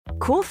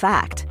Cool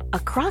fact, a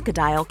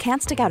crocodile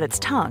can't stick out its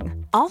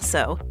tongue.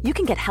 Also, you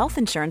can get health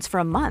insurance for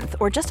a month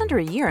or just under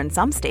a year in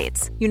some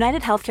states.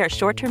 United Healthcare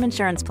short-term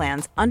insurance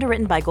plans,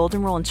 underwritten by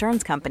Golden Rule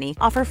Insurance Company,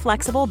 offer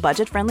flexible,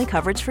 budget-friendly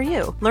coverage for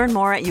you. Learn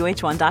more at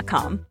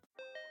uh1.com.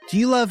 Do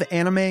you love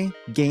anime,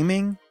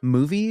 gaming,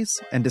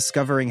 movies, and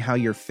discovering how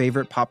your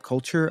favorite pop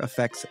culture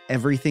affects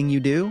everything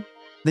you do?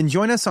 Then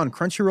join us on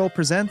Crunchyroll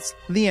Presents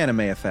The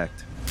Anime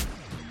Effect.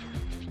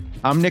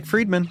 I'm Nick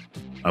Friedman.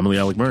 I'm Lee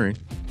Alec Murray.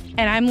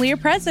 And I'm Leah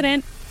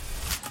President.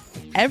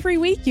 Every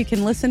week you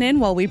can listen in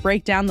while we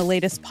break down the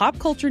latest pop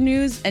culture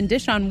news and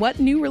dish on what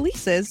new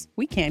releases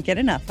we can't get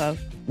enough of.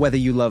 Whether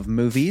you love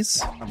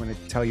movies, I'm going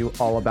to tell you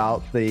all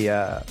about the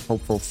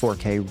hopeful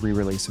 4K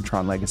re-release of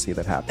Tron Legacy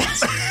that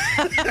happens.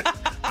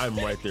 I'm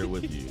right there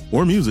with you.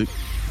 Or music.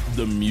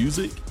 The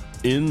music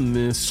in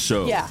this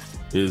show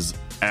is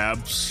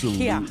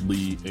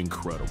absolutely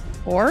incredible.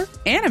 Or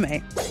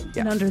anime.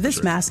 And under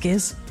this mask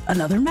is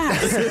another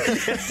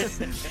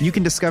mask. you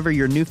can discover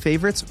your new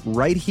favorites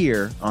right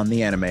here on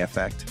The Anime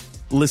Effect.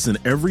 Listen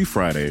every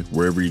Friday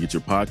wherever you get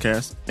your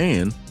podcasts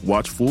and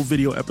watch full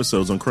video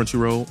episodes on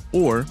Crunchyroll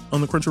or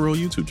on the Crunchyroll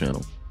YouTube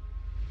channel.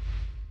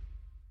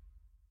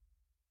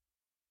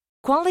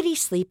 Quality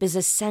sleep is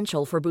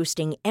essential for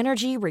boosting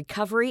energy,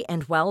 recovery,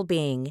 and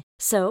well-being.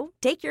 So,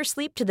 take your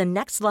sleep to the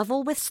next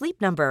level with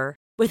Sleep Number.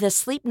 With a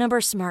Sleep Number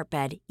smart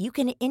bed, you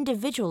can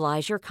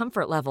individualize your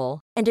comfort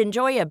level and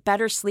enjoy a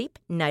better sleep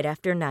night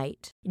after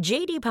night.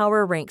 J.D.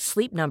 Power ranks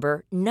Sleep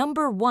Number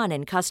 #1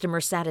 in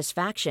customer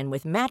satisfaction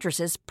with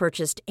mattresses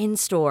purchased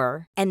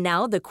in-store. And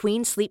now the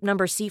Queen Sleep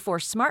Number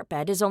C4 smart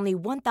bed is only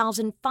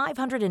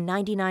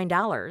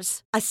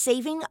 $1,599, a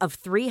saving of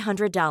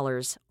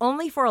 $300,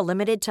 only for a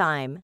limited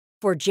time.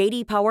 For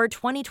J.D. Power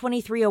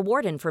 2023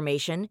 award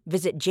information,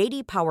 visit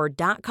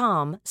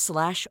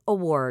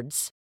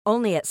jdpower.com/awards.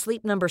 Only at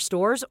Sleep Number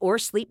stores or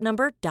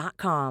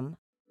sleepnumber.com.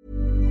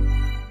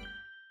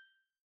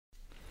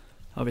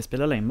 Ja, vi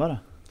spelar in bara.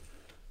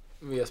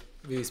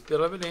 Vi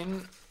spelar väl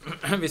in.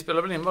 Vi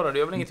spelar väl in bara. Det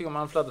gör väl ingenting om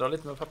man fladdrar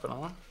lite med papperna,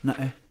 va?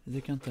 Nej, det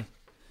tycker jag inte.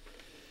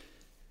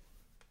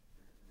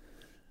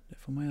 Det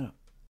får man göra.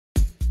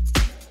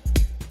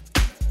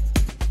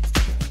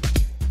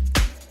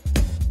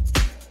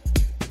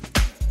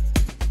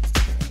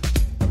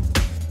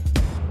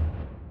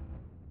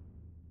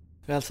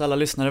 Vi hälsar alla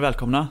lyssnare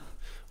välkomna.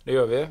 Det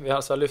gör vi. Vi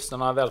hälsar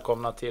lyssnarna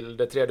välkomna till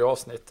det 3:e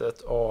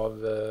avsnittet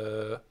av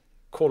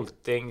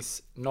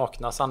Koltings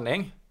nakna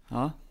sanning.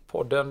 Ja.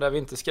 Podden där vi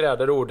inte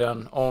skräder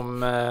orden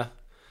om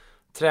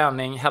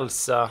träning,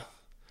 hälsa,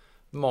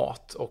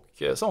 mat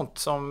och sånt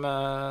som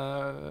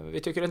vi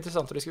tycker är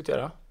intressant att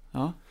diskutera.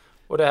 Ja.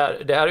 Och det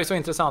här är så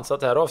intressant så att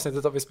det här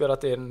avsnittet har vi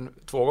spelat in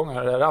 2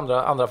 gånger. Det är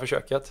andra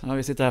försöket. Ja,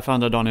 vi sitter här för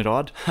andra dagen i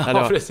rad.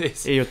 Ja,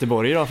 precis. I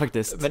Göteborg idag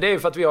faktiskt. Men det är ju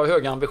för att vi har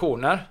höga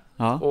ambitioner.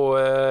 Ja. Och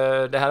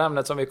det här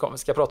ämnet som vi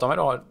ska prata om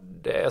idag,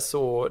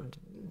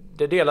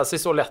 det delar sig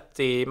så lätt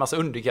i massa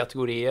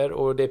underkategorier.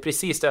 Och det är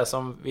precis det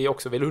som vi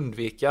också vill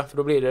undvika. För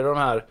då blir det de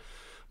här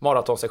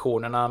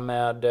maratonsektionerna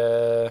med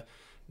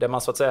där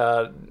man så att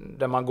säga,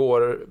 där man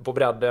går på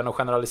bredden och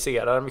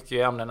generaliserar mycket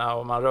i ämnena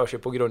och man rör sig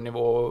på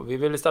grundnivå. Vi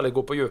vill istället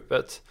gå på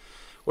djupet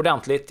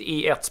ordentligt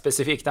i ett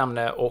specifikt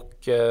ämne och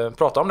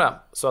prata om det.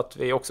 Så att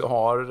vi också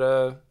har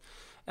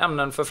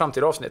ämnen för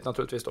framtida avsnitt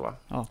naturligtvis då, va?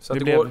 Ja, så vi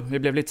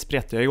blev lite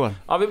spretiga igår.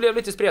 Ja, vi blev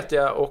lite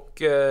spretiga och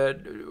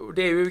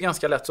det är ju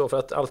ganska lätt så för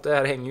att allt det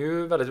här hänger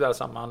ju väldigt väl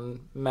samman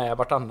med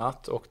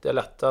vartannat och det är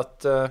lätt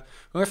att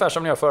ungefär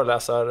som när jag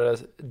föreläsar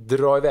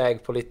dra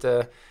iväg på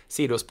lite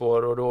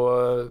sidospår och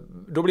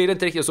då blir det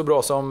inte riktigt så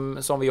bra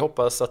som vi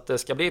hoppas att det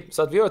ska bli.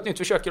 Så att vi gör ett nytt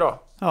försök idag.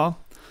 Ja.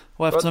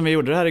 Och eftersom vi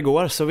gjorde det här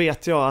igår så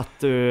vet jag att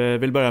du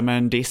vill börja med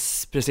en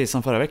diss precis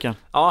som förra veckan.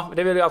 Ja,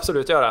 det vill jag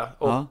absolut göra.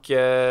 Och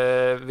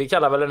vi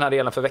kallar väl den här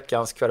delen för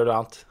veckans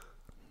kverulant.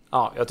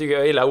 Ja, jag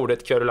gillar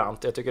ordet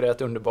kverulant. Jag tycker det är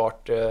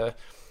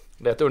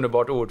ett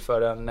underbart ord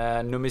för en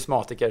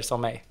numismatiker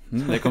som mig.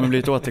 Det kommer bli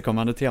ett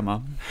återkommande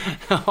tema.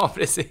 Ja,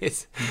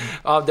 precis.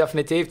 Ja,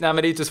 definitivt. Nej,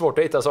 men det är inte svårt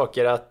att hitta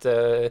saker att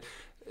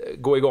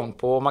gå igång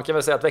på. Man kan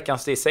väl säga att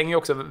veckans diss hänger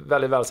också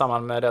väldigt väl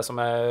samman med det som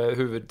är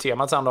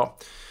huvudtemat sen då.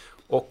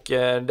 Och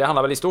det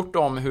handlar väl i stort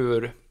om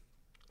hur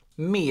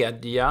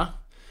media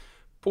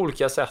på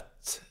olika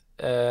sätt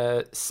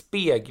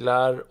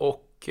speglar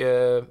och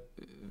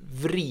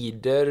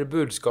vrider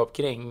budskap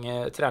kring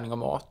träning och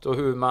mat. Och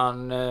hur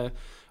man,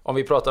 om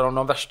vi pratar om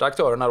de värsta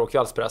aktörerna och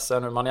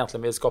kvällspressen, hur man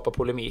egentligen vill skapa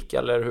polemik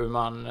eller hur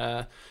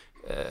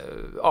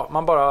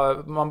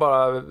man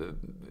bara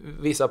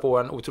visar på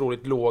en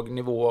otroligt låg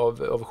nivå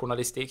av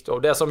journalistik.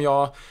 Och det som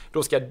jag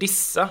då ska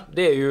dissa,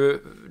 det är ju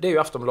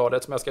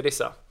Aftonbladet som jag ska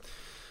dissa.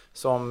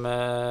 Som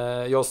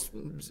jag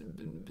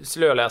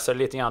slöläser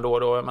lite grann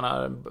då. Jag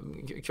menar,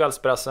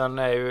 kvällspressen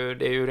det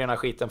är ju rena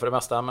skiten för det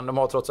mesta, men de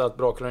har trots allt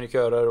bra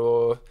kronikörer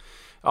och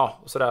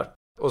sådär.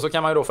 Och så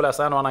kan man ju då få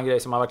läsa en och annan grej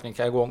som man verkligen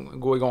kan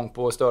gå igång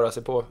på och störa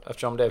sig på,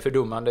 eftersom det är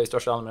fördummande i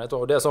största allmänhet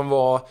då. Det som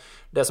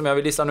jag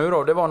vill dissa nu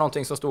då, det var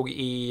någonting som stod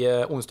i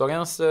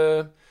onsdagens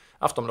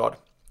Aftonblad.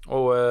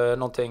 Och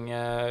någonting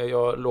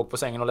jag låg på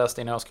sängen och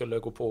läste innan jag skulle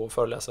gå på och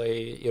föreläsa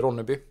i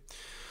Ronneby.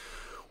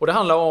 Och det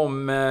handlar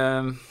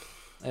om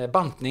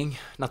bantning,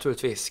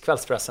 naturligtvis.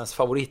 Kvällspressens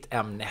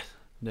favoritämne.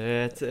 Det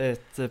är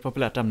ett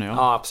populärt ämne, ja.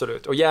 Ja,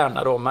 absolut. Och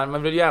gärna då,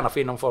 man vill gärna få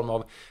in någon form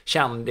av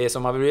kändis,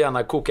 och man vill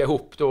gärna koka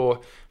ihop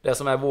då det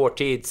som är vår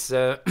tids,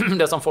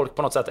 det som folk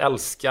på något sätt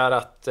älskar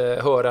att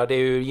höra. Det är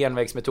ju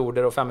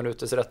genvägsmetoder och 5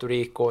 minuters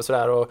retorik och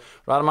sådär. Och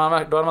då hade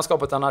man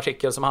skapat en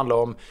artikel som handlar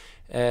om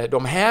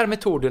de här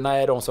metoderna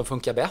är de som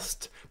funkar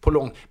bäst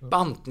på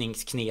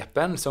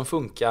bantningsknepen som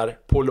funkar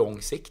på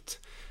lång sikt.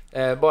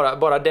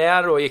 Bara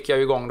där då gick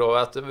jag igång då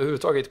att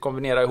överhuvudtaget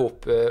kombinera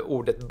ihop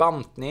ordet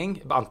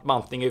bantning.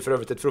 Bantning är ju för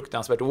övrigt ett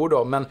fruktansvärt ord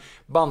då, men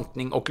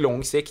bantning och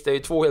lång sikt är ju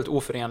 2 helt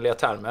oförenliga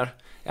termer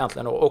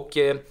egentligen då. Och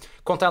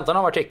kontentan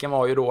av artikeln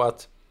var ju då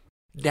att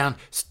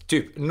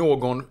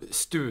någon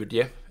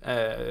studie,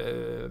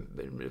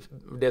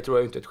 det tror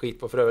jag inte ett skit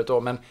på för övrigt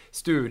då, men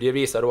studier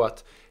visar då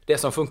att det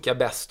som funkar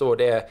bäst då,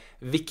 det är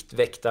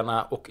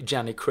Viktväktarna och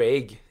Jenny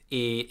Craig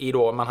i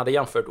då, man hade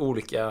jämfört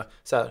olika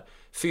så här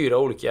 4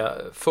 olika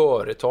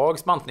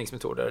företags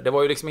bantningsmetoder. Det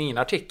var ju liksom ingen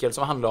artikel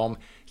som handlade om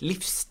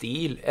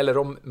livsstil eller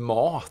om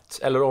mat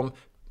eller om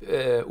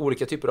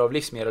olika typer av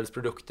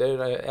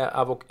livsmedelsprodukter,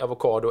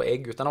 avokado och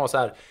ägg, utan det var så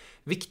här,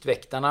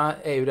 Viktväktarna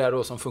är ju där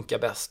då som funkar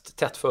bäst,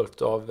 tätt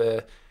följt av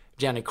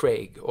Jenny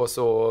Craig och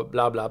så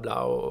bla bla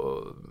bla,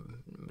 och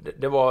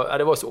det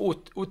var så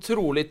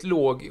otroligt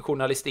låg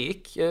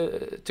journalistik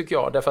tycker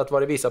jag, därför att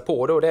vad det visar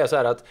på då, det är så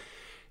här att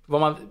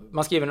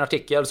man skriver en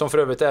artikel som för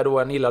övrigt är då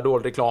en illa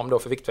dålig reklam då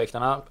för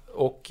Viktväktarna,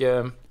 och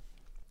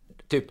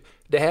typ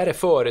det här är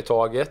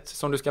företaget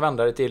som du ska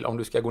vända dig till om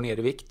du ska gå ner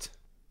i vikt.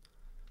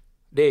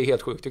 Det är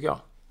helt sjukt tycker jag.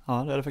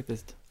 Ja, det är det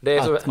faktiskt. Det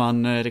är att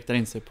man riktar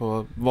in sig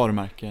på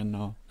varumärken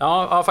och...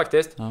 Ja,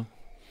 faktiskt. Ja.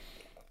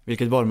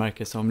 Vilket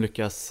varumärke som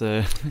lyckas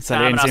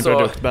sälja in sin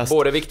produkt bäst.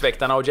 Både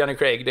Viktväktarna och Jenny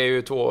Craig, det är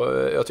ju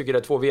jag tycker det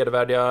är 2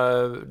 vedervärdiga,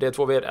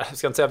 jag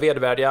ska inte säga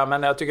vedervärdiga,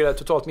 men jag tycker det är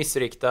totalt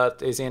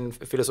missriktat i sin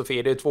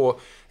filosofi. Det är 2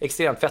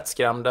 extremt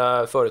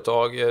fettskrämda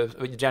företag.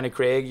 Jenny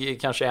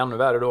Craig kanske ännu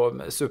värre då,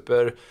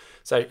 super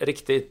så här,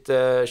 riktigt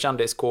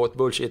kändiskåt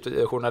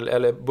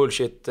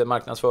bullshit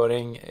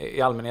marknadsföring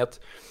i allmänhet.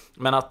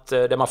 Men att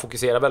där man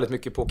fokuserar väldigt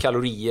mycket på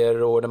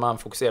kalorier och där man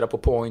fokuserar på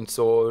points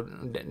och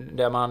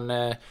där man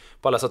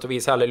på alla sätt och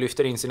vis hellre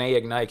lyfter in sina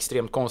egna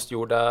extremt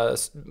konstgjorda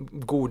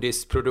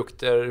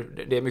godisprodukter.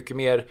 Det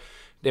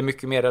är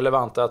mycket mer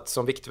relevant att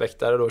som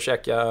viktväktare då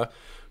käka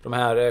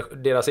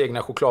deras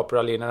egna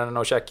chokladpraliner än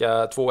att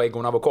käka 2 ägg och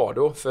en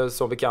avokado. För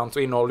som bekant så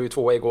innehåller ju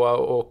 2 ägg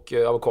och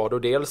avokado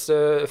dels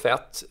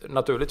fett,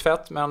 naturligt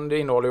fett, men det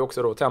innehåller ju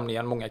också då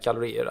tämligen många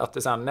kalorier. Att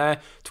det sen är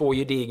 2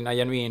 gedigna,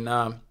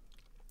 genuina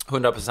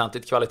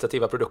 100%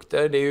 kvalitativa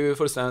produkter, det är ju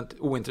fullständigt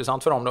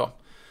ointressant för dem då.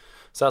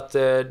 Så att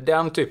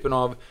den typen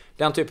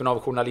av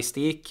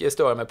journalistik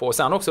stör jag mig på. Och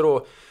sen också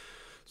då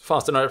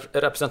fanns det några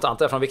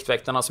representanter från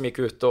Viktväktarna som gick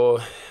ut och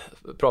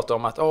pratade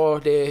om att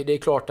det är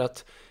klart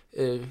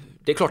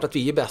att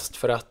vi är bäst,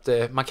 för att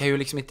man kan ju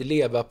liksom inte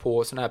leva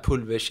på såna här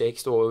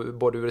pulvershakes då,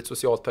 både ur ett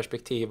socialt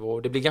perspektiv,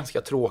 och det blir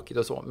ganska tråkigt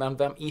och så. Men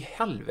vem i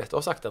helvete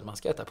har sagt att man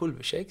ska äta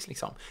pulvershakes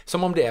liksom?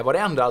 Som om det var det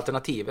enda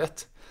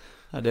alternativet.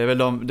 Ja, det är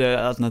väl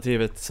det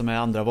alternativet som är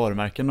andra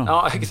varumärken då.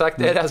 Ja, exakt.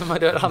 Det är det som är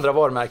de andra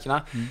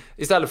varumärkena.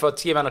 Istället för att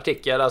skriva en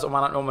artikel, alltså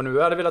om man nu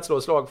hade velat slå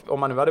ett slag, om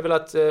man nu hade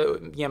velat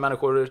ge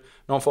människor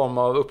någon form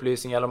av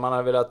upplysning, eller om man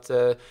hade velat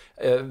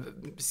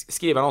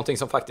skriva någonting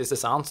som faktiskt är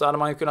sant, så hade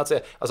man ju kunnat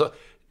säga, alltså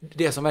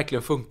det som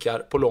verkligen funkar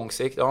på lång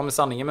sikt. Ja, men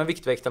sanningen med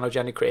Viktväktarna och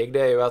Jenny Craig,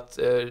 det är ju att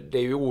det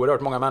är ju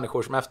oerhört många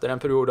människor som efter en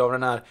period av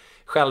den här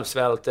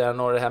självsvälten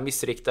och det här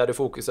missriktade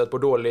fokuset på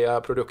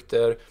dåliga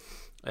produkter,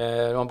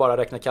 man bara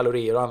räknar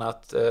kalorier och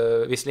annat,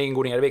 visserligen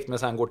går ner i vikt men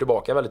sen går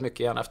tillbaka väldigt mycket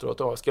igen efteråt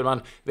då. Skulle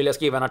man vilja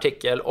skriva en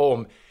artikel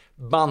om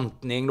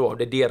bantning då,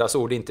 det är deras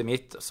ord, inte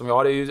mitt, som jag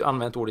hade ju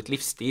använt ordet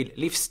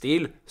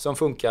livsstil som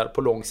funkar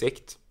på lång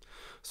sikt,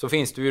 så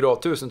finns det ju då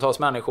tusentals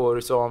människor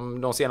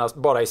som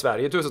bara i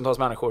Sverige tusentals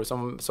människor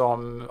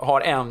som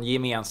har en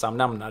gemensam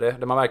nämnare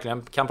där man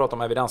verkligen kan prata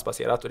om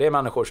evidensbaserat, och det är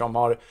människor som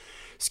har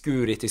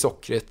skurit i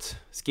sockret,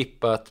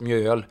 skippat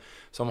mjöl,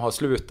 som har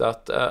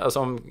slutat,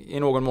 som i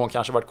någon mån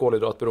kanske varit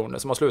kolhydratberoende,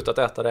 som har slutat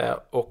äta det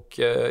och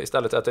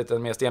istället ätit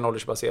en mer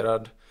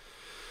stenåldersbaserad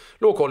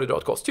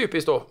lågkolhydratkost.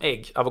 Typiskt då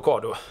ägg,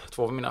 avokado,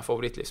 2 av mina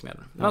favoritlivsmedel.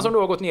 Ja. Men som då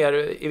har gått ner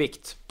i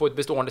vikt på ett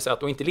bestående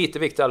sätt, och inte lite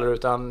vikt heller,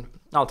 utan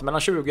allt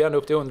mellan 20 och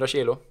upp till 100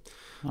 kilo.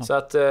 Ja. Så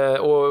att,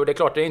 och det är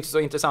klart, det är inte så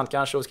intressant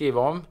kanske att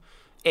skriva om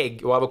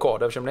ägg och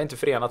avokado, eftersom det är inte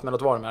förenat med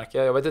något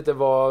varumärke. Jag vet inte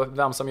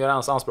vem som gör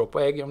ens anspråk på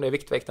ägg, om det är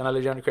Viktväktarna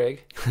eller Jenny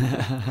Craig.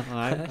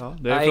 Nej,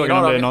 det är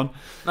frågan om det är någon.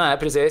 Nej,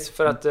 precis,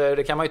 för att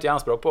det kan man ju inte ge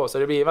anspråk på, så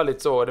det blir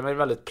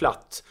väldigt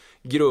platt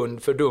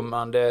grund,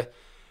 fördummande,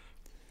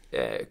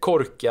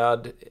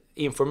 korkad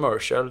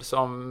infomercial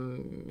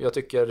som jag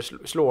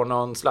tycker slår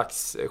någon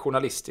slags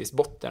journalistiskt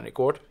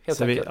bottenrekord,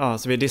 helt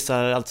enkelt. Så vi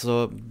dissar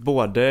alltså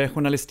både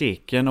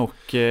journalistiken och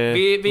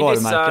vi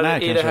varumärkena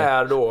dissar i det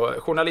här då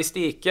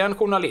journalistiken,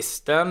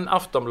 journalisten,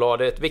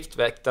 Aftonbladet,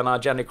 Viktväktarna,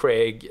 Jenny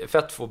Craig,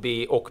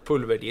 fettfobi och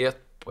pulverdiet.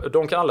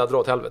 de kan alla dra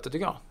åt helvete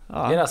tycker jag.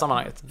 I det här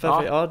sammanhanget.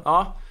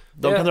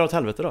 De kan dra åt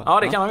helvete då? Ja,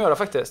 det kan de göra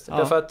faktiskt.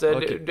 Därför att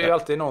det är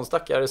alltid någon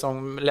stackare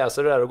som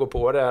läser det där och går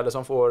på det, eller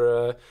som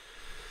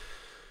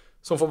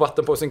får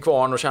vatten på sin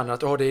kvarn och känner att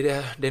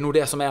det är nog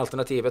det som är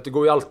alternativet. Det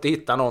går ju alltid att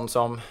hitta någon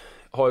som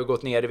har ju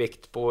gått ner i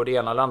vikt på det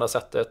ena eller andra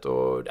sättet.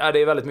 Och,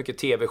 det är väldigt mycket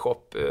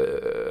tv-shop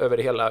över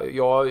det hela.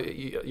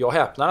 Jag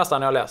häpnar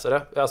nästan när jag läser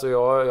det. Alltså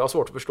jag har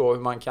svårt att förstå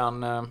hur man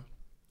kan...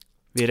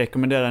 Vi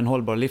rekommenderar en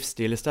hållbar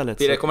livsstil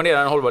istället. Vi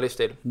rekommenderar en hållbar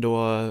livsstil.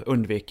 Då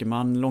undviker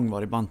man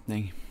långvarig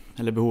bantning.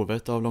 Eller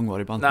behovet av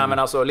långvarig bantning. Nej, men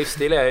alltså en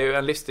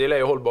livsstil är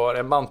ju hållbar.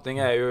 En bantning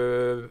är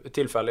ju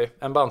tillfällig.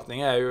 En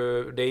bantning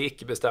det är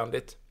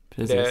icke-beständigt.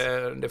 Det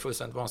är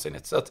fullständigt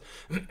vansinnigt. Så att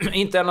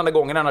inte en enda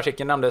gång i den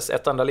artikeln nämndes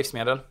ett enda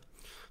livsmedel.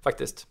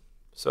 Faktiskt.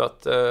 Så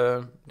att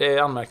det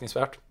är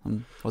anmärkningsvärt.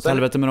 Åt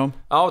helvete med dem.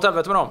 Ja, åt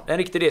helvete med dem. Det är en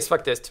riktig diss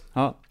faktiskt.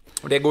 Ja.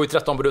 Och det går ju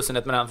 13 på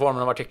dussinet med den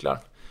formen av artiklar.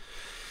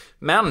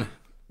 Men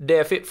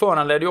det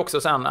föranledde ju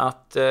också sen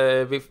att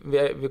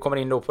vi kommer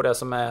in då på det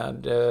som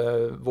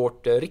är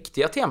vårt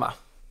riktiga tema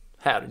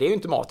här. Det är ju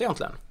inte mat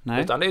egentligen.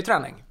 Nej. Utan det är ju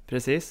träning.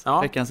 Precis,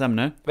 veckans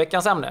ämne.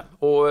 Veckans ämne.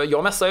 Och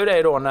jag messade ju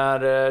dig då när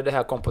det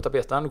här kom på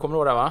tapeten. Du kommer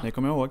ihåg det, va? Det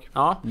kommer jag ihåg.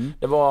 Ja,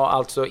 det var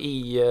alltså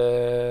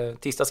i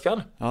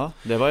tisdagskväll. Ja,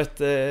 det var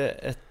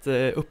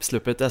ett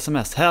uppsluppet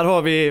sms. Här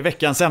har vi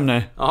veckans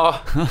ämne. Ja,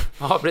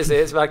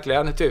 precis,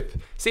 verkligen. Typ,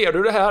 ser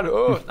du det här?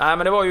 Nej,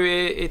 men det var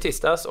ju i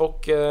tisdags.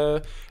 Och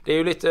det är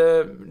ju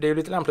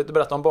lite lämpligt att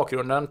berätta om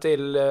bakgrunden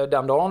till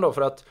den dagen då.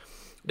 För att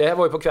det här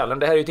var ju på kvällen.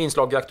 Det här är ju ett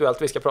inslag i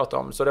Aktuellt vi ska prata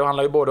om. Så det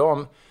handlar ju både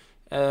om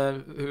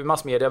hur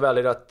massmedia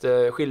väljer att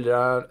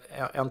skildra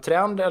en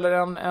trend eller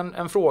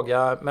en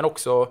fråga, men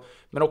också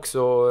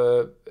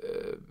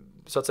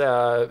så att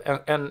säga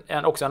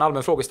också en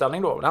allmän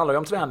frågeställning då. Det handlar ju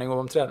om träning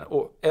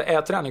och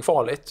är träning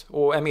farligt,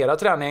 och är mera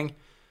träning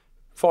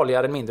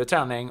farligare än mindre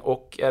träning,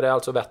 och är det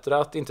alltså bättre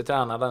att inte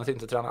träna än att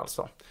inte träna alls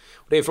då?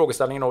 Och det är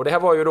frågeställningen då. Det här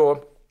var ju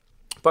då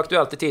på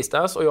Aktuellt i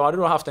tisdags, och jag hade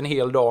då haft en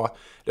hel dag,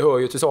 det hör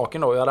ju till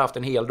saken då, jag hade haft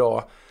en hel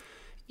dag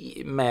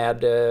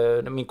med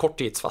min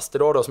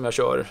korttidsfastedag då, som jag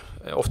kör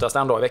oftast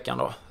en dag i veckan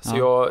då. Så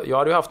jag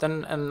hade ju haft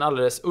en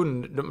alldeles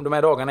de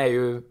här dagarna är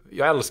ju,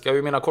 jag älskar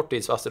ju mina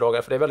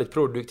korttidsfastedagar, för det är väldigt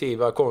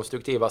produktiva,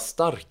 konstruktiva,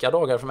 starka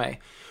dagar för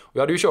mig. Och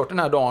jag hade ju kört den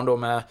här dagen då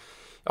med,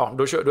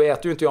 då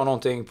äter ju inte jag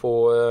någonting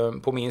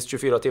på minst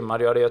 24 timmar.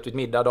 Jag hade ätit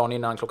middag dagen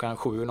innan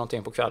 7:00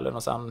 någonting på kvällen,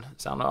 och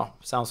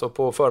sen så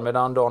på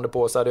förmiddagen dagen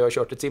på så hade jag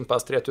kört ett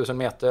simpass 3000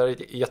 meter,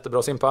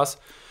 jättebra simpass.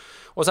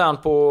 Och sen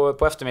på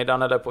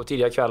eftermiddagen eller på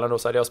tidiga kvällen då,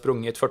 så hade jag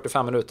sprungit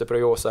 45 minuter på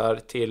Röjåsar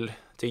till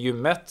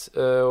gymmet.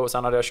 Och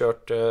sen hade jag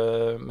kört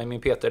med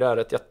min Peter där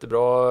ett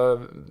jättebra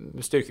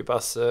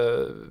styrkepass.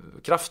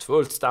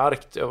 Kraftfullt,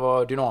 starkt, det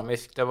var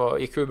dynamiskt,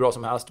 gick hur bra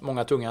som helst.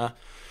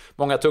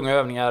 Många tunga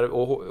övningar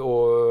och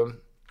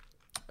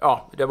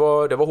det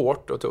var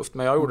hårt och tufft,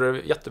 men jag gjorde det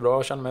jättebra.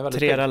 Jag kände mig väldigt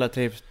 3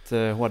 relativt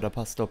hårda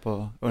pass då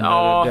på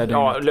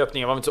under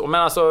löpningen var inte så,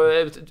 men alltså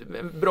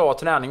bra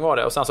träning var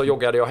det. Och sen så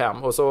joggade jag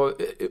hem, och så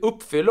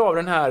uppfylld av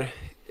den här,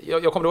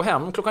 jag kom då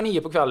hem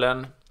 9:00 på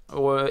kvällen,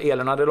 och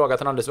Elin hade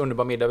lagat en alldeles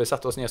underbar middag. Vi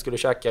satte oss ner och skulle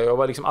käka. Jag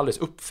var liksom alldeles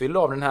uppfylld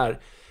av den här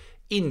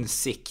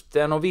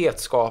insikten och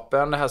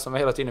vetskapen, det här som vi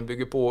hela tiden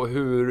bygger på,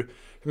 hur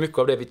mycket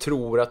av det vi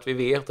tror att vi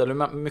vet, eller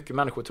hur mycket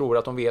människor tror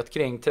att de vet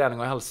kring träning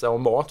och hälsa och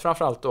mat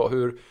framförallt då,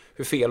 hur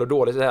fel och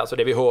dåligt det är. Så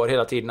det vi hör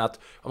hela tiden att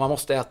man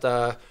måste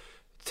äta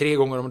 3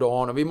 gånger om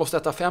dagen, och vi måste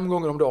äta 5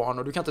 gånger om dagen,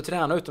 och du kan inte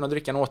träna utan att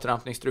dricka en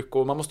återhämtningsdryck,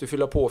 och man måste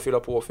fylla på,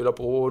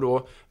 och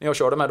då när jag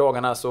kör de här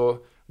dagarna så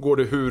går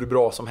det hur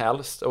bra som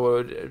helst,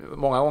 och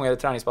många gånger är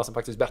träningspassen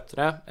faktiskt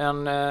bättre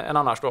än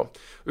annars då,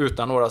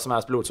 utan några som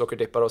helst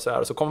blodsockerdippar och så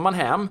här. Så kommer man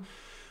hem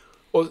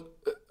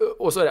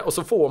och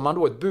så får man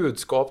då ett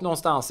budskap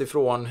någonstans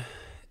ifrån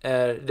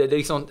det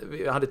liksom,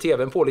 jag hade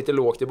tvn på lite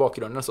lågt i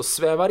bakgrunden, så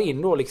svävar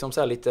in då liksom så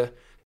här lite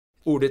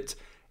ordet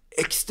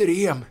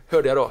extrem,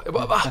 hörde jag då. Jag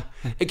bara, va?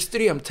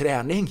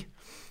 Extremträning.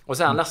 Och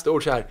sen nästa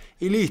ord så här,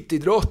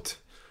 elitidrott.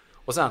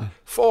 Och sen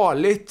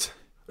farligt.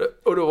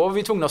 Och då var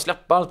vi tvungna att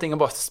släppa allting och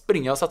bara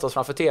springa och sätta oss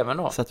framför tvn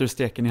då. Satte du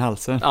steken i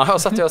halsen? Ja,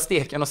 jag satte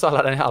steken och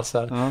salladen i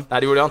halsen. Ja.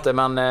 Nej, det gjorde jag inte,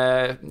 men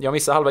jag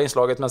missade halva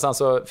inslaget, men sen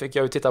så fick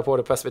jag ju titta på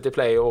det på SVT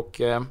Play,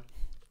 och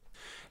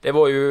det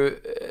var ju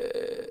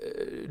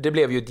det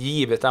blev ju ett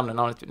givet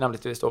ämne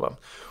nämligtvis då, va?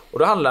 Och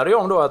då handlar det ju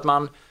om då att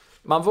man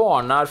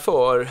varnar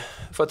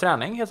för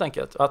träning helt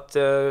enkelt. Att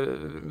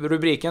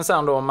rubriken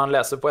sen då, om man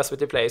läser på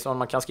SVT Play, så om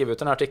man kan skriva ut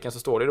den här artikeln, så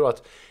står det då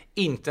att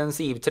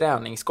intensiv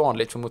träning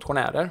skadligt för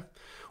motionärer.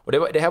 Och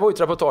det här var ju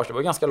ett reportage, det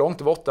var ganska långt,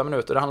 det var 8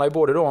 minuter. Det handlar ju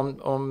både då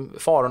om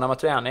farorna med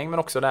träning, men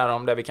också där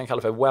om det vi kan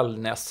kalla för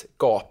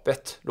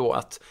wellness-gapet då,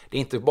 att det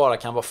inte bara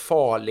kan vara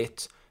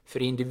farligt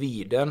för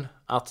individen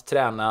att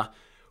träna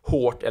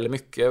hårt eller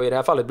mycket, och i det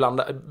här fallet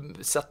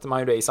sätter man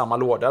ju det i samma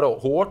låda då,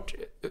 hårt,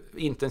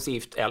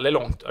 intensivt eller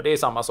långt. Det är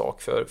samma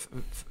sak för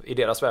i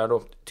deras värld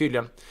då,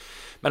 tydligen.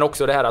 Men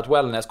också det här att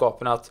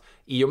wellness-gapen, att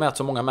i och med att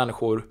så många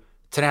människor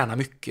tränar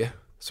mycket,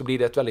 så blir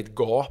det ett väldigt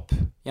gap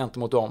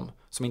gentemot dem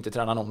som inte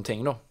tränar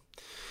någonting då.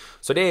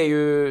 Så det är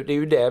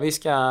ju det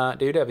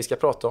vi ska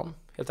prata om,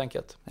 helt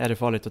enkelt. Är det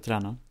farligt att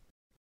träna?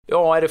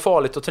 Ja, är det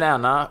farligt att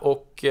träna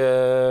och...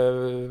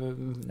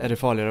 Är det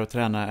farligare att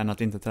träna än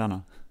att inte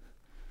träna?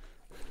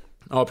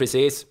 Ja,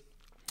 precis.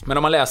 Men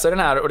om man läser den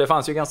här, och det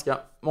fanns ju ganska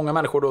många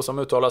människor då som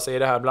uttalar sig i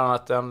det här, bland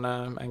annat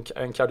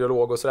en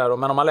kardiolog och sådär.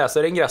 Men om man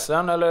läser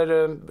ingressen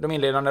eller de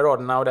inledande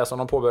raderna och det som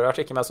de påbörjar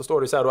artikeln med, så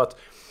står det så här då att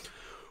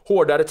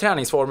hårdare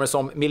träningsformer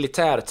som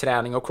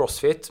militärträning och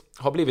crossfit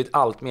har blivit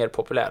allt mer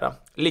populära.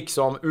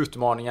 Liksom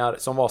utmaningar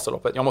som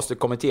Vasaloppet. Jag måste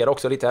kommentera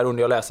också lite här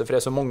under jag läser, för det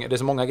är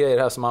så många grejer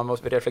här som man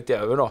måste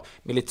reflektera över då.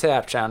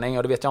 Militärträning,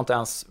 och det vet jag inte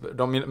ens,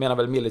 de menar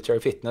väl military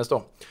fitness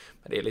då.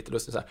 Men det är lite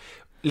lustigt så här.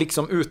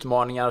 Liksom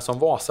utmaningar som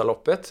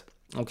Vasaloppet.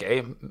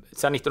 Okej,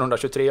 sen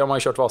 1923 har man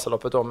ju kört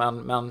Vasaloppet då, och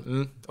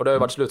det har ju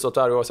varit slutsålt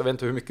varje år, så jag vet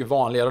inte hur mycket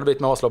vanligare det har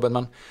blivit med Vasaloppet,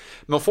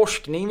 men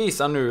forskning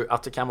visar nu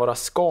att det kan vara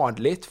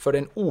skadligt för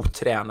den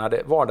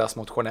otränade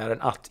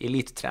vardagsmotionären att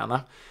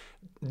elitträna.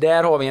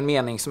 Där har vi en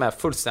mening som är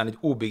fullständigt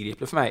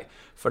obegriplig för mig.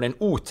 För den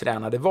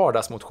otränade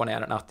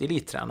vardagsmotionären att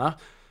elitträna.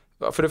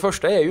 För det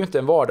första är ju inte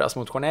en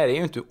vardagsmotionär, är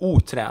ju inte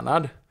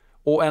otränad.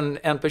 Och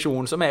en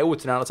person som är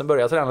otränad som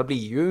börjar träna blir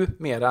ju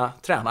mera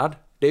tränad.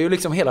 Det är ju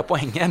liksom hela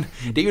poängen.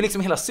 Det är ju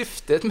liksom hela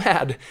syftet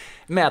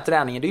med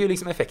träningen. Det är ju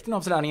liksom effekten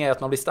av träningen är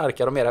att man blir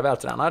starkare och mer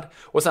vältränad.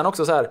 Och sen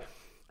också så här,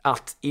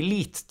 att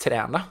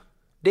elitträna.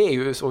 Det är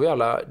ju så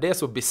det är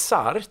så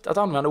bizarrt att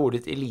använda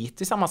ordet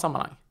elit i samma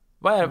sammanhang.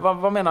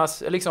 Vad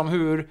menas, liksom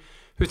hur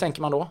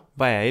tänker man då?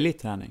 Vad är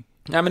elitträning?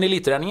 Ja, men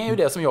elitträning är ju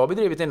det som jag har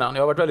bedrivit innan.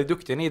 Jag har varit väldigt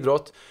duktig i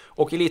idrott.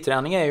 Och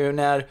elitträning är ju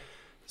när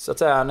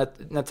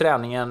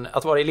träningen,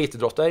 att vara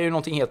elitidrottare är ju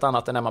någonting helt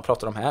annat än när man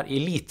pratar om här.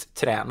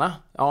 Elitträna,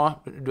 ja,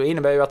 då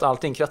innebär ju att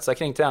allting kretsar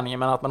kring träningen,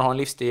 men att man har en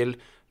livsstil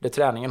där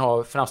träningen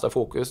har främsta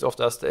fokus.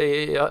 Oftast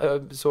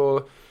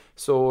så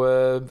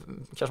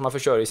kanske man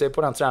försörjer sig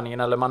på den träningen,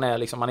 eller man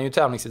är ju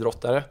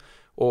tävlingsidrottare.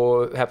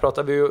 Och här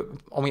pratar vi ju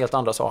om helt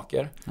andra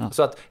saker. Ja.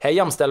 Så att här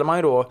jämställer man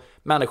ju då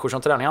människor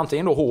som tränar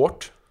antingen då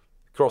hårt,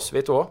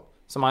 crossfit då,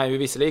 som man ju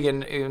visserligen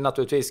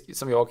naturligtvis,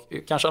 som jag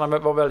kanske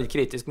var väldigt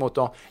kritisk mot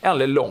då,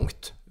 eller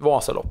långt,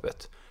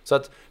 Vasaloppet. Så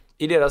att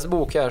i deras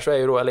bok här så är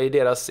ju då, eller i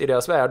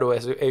deras värld då,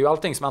 är ju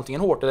allting som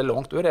antingen hårt eller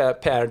långt, då är det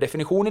per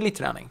definition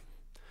elitträning.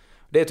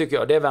 Det tycker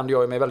jag, det vänder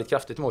jag mig väldigt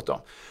kraftigt mot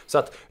då. Så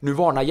att nu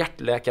varnar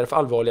hjärtläkare för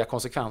allvarliga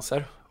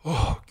konsekvenser.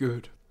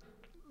 Gud.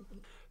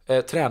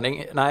 Träning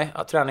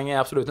är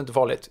absolut inte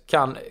farligt.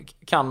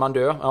 Kan man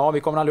dö? Ja, vi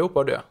kommer allihopa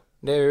att dö.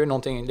 Det är ju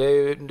någonting, det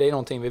är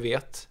någonting vi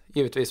vet,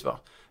 givetvis va.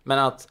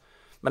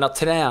 Men att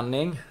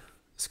träning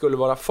skulle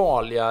vara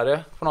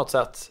farligare på något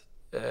sätt,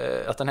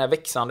 att den här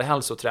växande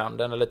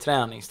hälsotrenden eller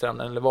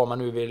träningstrenden eller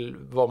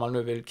vad man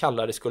nu vill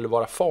kalla det skulle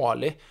vara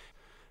farlig.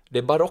 Det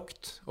är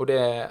barockt och det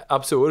är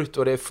absurt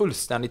och det är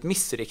fullständigt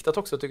missriktat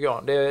också, tycker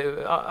jag. Det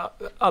är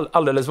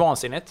alldeles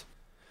vansinnigt.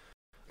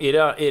 I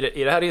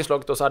det här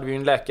inslaget då så hade vi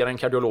en läkare, en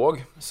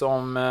kardiolog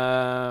som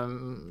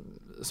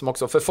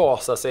också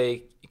förfasar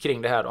sig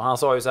kring det här. Och han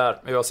sa ju så här,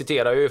 jag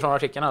citerar ju från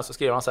artikeln här, så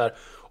skrev han så här: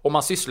 om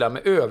man sysslar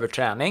med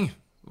överträning,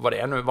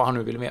 vad han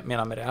nu vill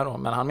mena med det här då,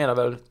 men han menar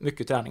väl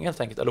mycket träning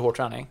helt enkelt, eller hård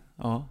träning.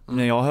 Ja,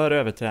 när jag hör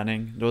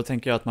överträning, då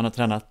tänker jag att man har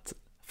tränat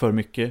för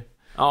mycket.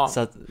 Ja. Så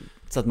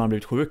att man har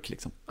blivit sjuk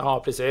liksom.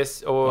 Ja,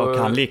 precis. Och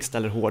han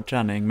likställer hård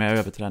träning med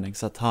överträning,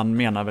 så att han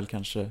menar väl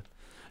kanske...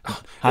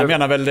 Han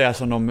menar väl det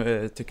som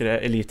de tycker är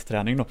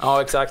elitträning då.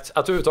 Ja, exakt.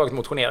 Att överhuvudtaget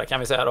motionera kan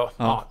vi säga då.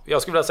 Ja.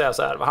 Jag skulle vilja säga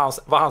så här,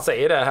 vad han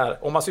säger det här,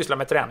 om man sysslar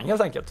med träning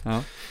helt enkelt. Ja.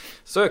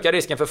 Så ökar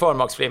risken för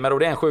förmaksflimmer, och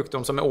det är en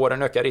sjukdom som med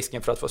åren ökar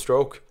risken för att få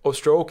stroke. Och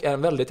stroke är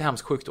en väldigt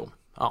hemsk sjukdom.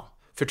 Ja,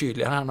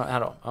 förtydligar här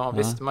då. Ja,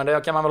 visst, men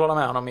det kan man väl hålla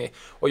med honom i.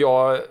 Och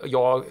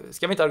jag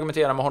ska inte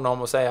argumentera med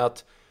honom och säga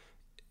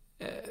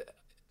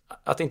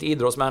att inte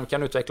idrottsmän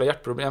kan utveckla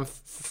hjärtproblem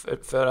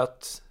för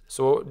att...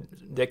 Så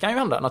det kan ju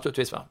hända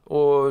naturligtvis va.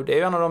 Och det är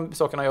ju en av de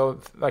sakerna jag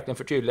verkligen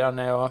förtydligar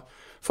när jag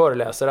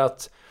föreläser,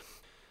 att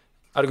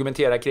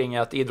argumentera kring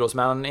att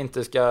idrottsmän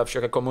inte ska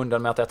försöka komma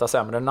undan med att äta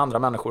sämre än andra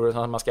människor,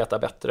 utan att man ska äta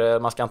bättre.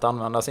 Man ska inte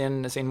använda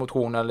sin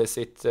motion eller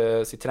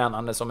sitt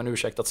tränande som en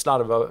ursäkt att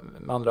slarva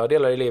med andra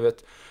delar i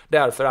livet.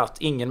 Därför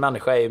att ingen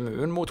människa är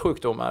immun mot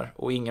sjukdomar,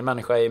 och ingen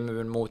människa är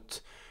immun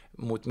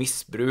mot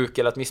missbruk,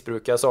 eller att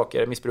missbruka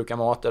saker, missbruka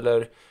mat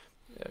eller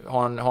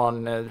ha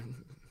en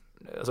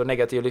alltså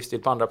negativ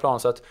livsstil på andra plan.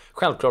 Så att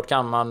självklart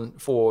kan man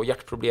få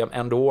hjärtproblem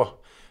ändå.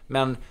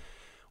 Men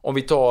om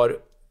vi tar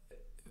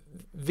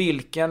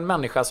vilken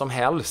människa som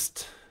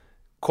helst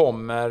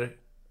kommer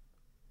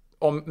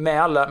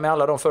med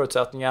alla de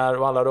förutsättningar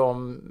och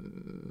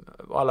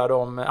alla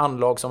de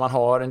anlag som man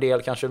har, en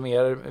del kanske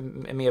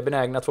mer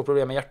benägna att få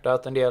problem med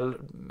hjärtat, en del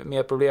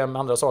mer problem med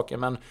andra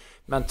saker,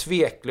 men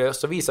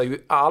tveklöst så visar ju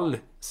all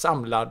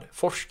samlad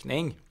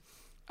forskning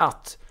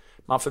att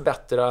man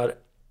förbättrar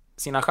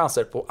sina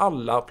chanser på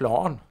alla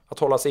plan. Att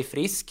hålla sig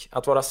frisk,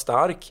 att vara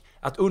stark,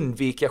 att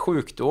undvika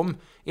sjukdom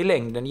i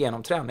längden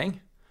genom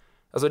träning.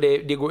 Alltså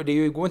det går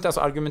inte ens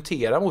att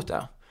argumentera mot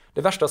det.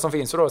 Det värsta som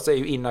finns för oss är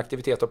ju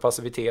inaktivitet och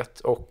passivitet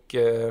och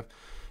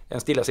en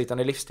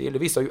stillasittande livsstil. Det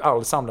visar ju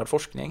all samlad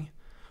forskning.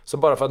 Så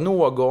bara för att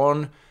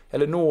någon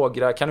eller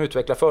några kan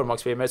utveckla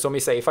förmaksflimmer som i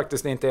sig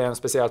faktiskt inte är en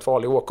speciellt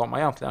farlig åkomma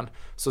egentligen,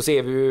 så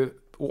ser vi ju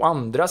å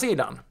andra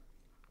sidan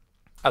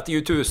att det är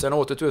ju tusen och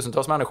åter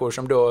tusentals människor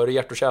som dör i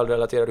hjärt- och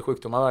kärlrelaterade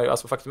sjukdomar.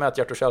 Alltså faktum är att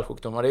hjärt- och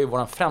kärlsjukdomar är ju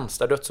vår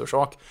främsta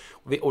dödsorsak.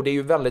 Och det är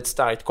ju väldigt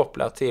starkt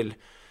kopplat till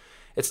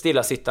ett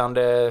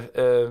stillasittande,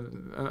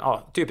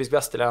 typisk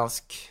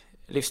västerländsk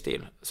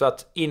livsstil. Så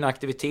att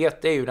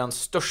inaktivitet är ju den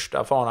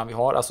största faran vi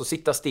har. Alltså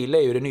sitta still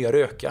är ju det nya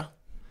röka.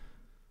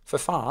 För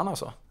fan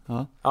alltså.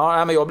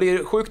 Ja, men jag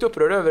blir sjukt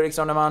upprörd över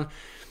liksom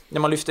när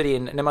man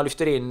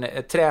lyfter in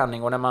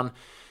träning och när man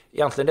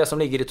egentligen det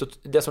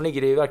som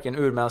ligger i verkligen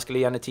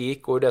urmänsklig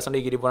genetik och det som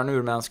ligger i vår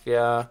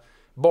urmänskliga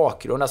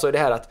bakgrund, alltså det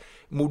här att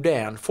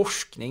modern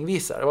forskning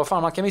visar, vad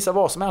fan, man kan visa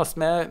vad som helst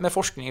med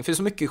forskning. Det finns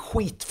så mycket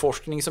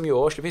skitforskning som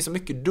görs, det finns så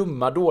mycket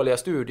dumma, dåliga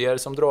studier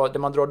där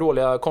man drar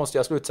dåliga,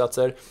 konstiga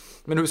slutsatser.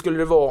 Men hur skulle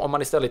det vara om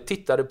man istället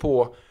tittade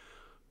på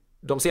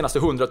de senaste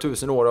 100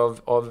 000 år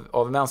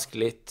av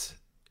mänskligt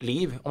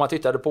liv? Om man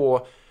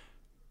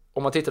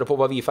tittade på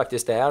vad vi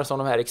faktiskt är som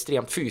de här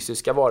extremt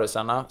fysiska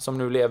varelserna som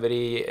nu lever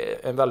i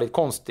en väldigt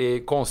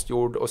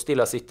konstgjord och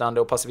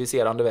stillasittande och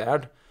passiviserande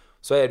värld,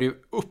 så är det ju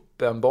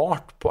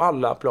uppenbart på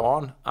alla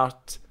plan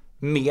att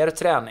mer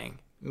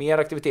träning, mer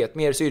aktivitet,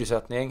 mer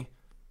syresättning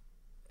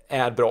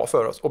är bra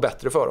för oss och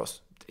bättre för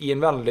oss i en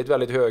väldigt,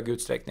 väldigt hög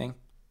utsträckning.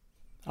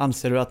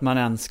 Anser du att man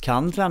ens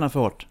kan träna för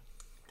hårt?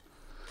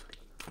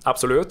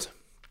 Absolut.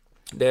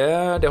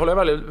 Det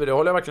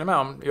håller jag verkligen med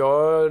om.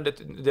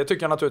 Det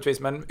tycker jag naturligtvis,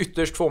 men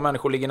ytterst få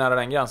människor ligger nära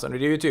den gränsen. Det är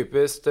ju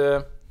typiskt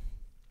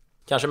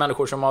kanske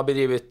människor som har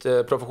bedrivit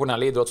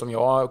professionell idrott som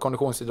jag,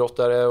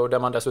 konditionsidrottare, och där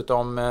man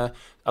dessutom,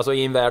 alltså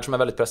i en värld som är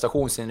väldigt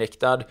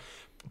prestationsinriktad,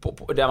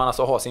 där man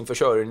alltså har sin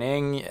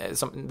försörjning,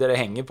 där det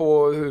hänger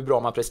på hur bra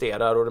man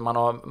presterar och där man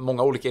har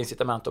många olika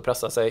incitament att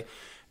pressa sig.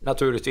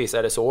 Naturligtvis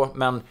är det så,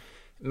 men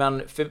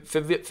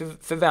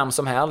för vem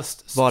som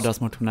helst.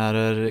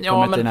 Vardagsmotionärer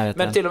kommer inte i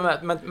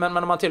närheten. Men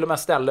om man till och med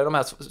ställer de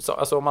här,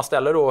 alltså om man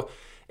ställer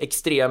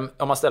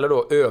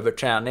då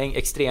överträning,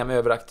 extrem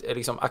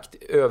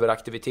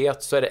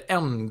överaktivitet, så är det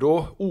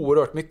ändå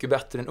oerhört mycket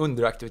bättre än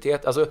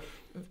underaktivitet. Alltså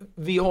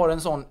vi har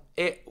en sån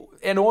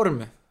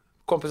enorm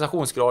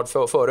kompensationsgrad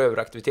för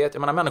överaktivitet.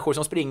 Jag menar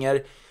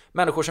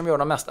människor som gör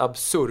de mest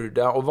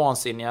absurda och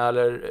vansinniga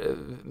eller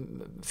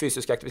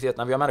fysiska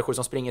aktiviteterna. Vi har människor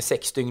som springer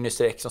 6 dygn i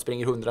sträck, som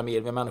springer 100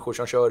 mil. Vi har människor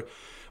som kör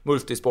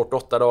multisport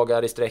 8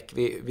 dagar i sträck.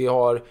 Vi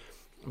har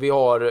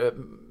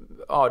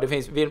det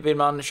finns, vill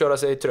man köra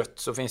sig trött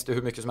så finns det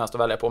hur mycket som helst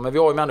att välja på. Men vi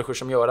har ju människor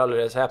som gör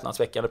alldeles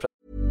häpnadsväckande.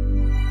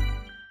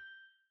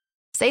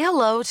 Say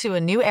hello to a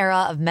new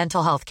era of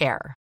mental health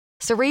care.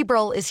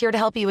 Cerebral is here to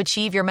help you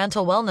achieve your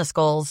mental wellness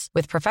goals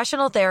with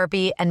professional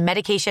therapy and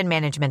medication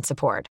management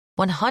support.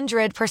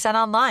 100%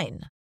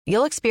 online.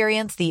 You'll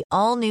experience the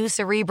all-new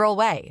Cerebral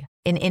way,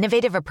 an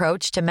innovative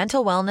approach to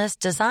mental wellness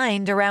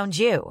designed around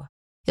you.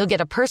 You'll get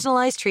a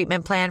personalized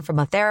treatment plan from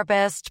a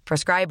therapist,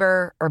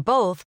 prescriber, or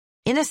both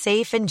in a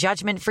safe and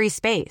judgment-free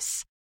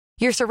space.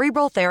 Your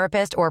Cerebral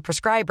therapist or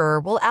prescriber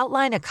will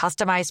outline a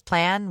customized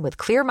plan with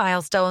clear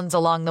milestones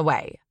along the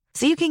way,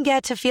 so you can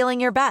get to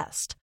feeling your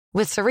best.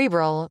 With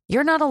Cerebral,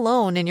 you're not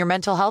alone in your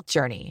mental health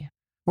journey.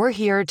 We're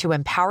here to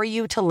empower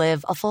you to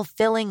live a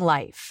fulfilling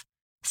life.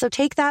 So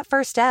take that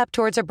first step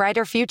towards a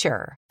brighter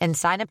future and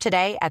sign up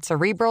today at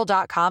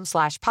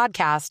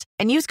Cerebral.com/podcast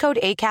and use code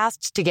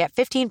ACAST to get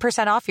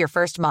 15% off your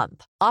first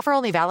month. Offer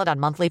only valid on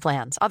monthly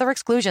plans. Other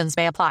exclusions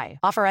may apply.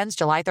 Offer ends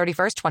July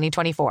 31st,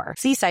 2024.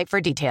 See site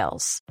for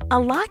details. A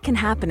lot can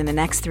happen in the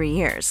next 3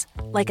 years.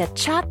 Like a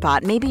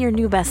chatbot may be your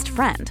new best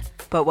friend.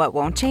 But what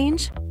won't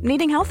change?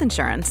 Needing health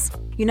insurance.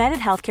 United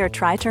Healthcare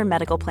Tri-Term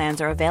Medical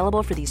Plans are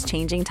available for these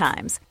changing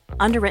times.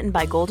 Underwritten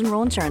by Golden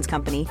Rule Insurance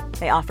Company,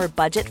 they offer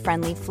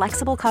budget-friendly,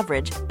 flexible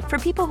coverage for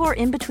people who are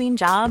in between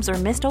jobs or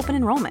missed open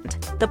enrollment.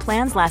 The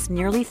plans last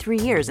nearly 3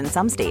 years in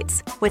some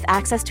states, with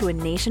access to a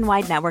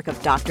nationwide network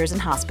of doctors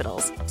and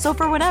hospitals. So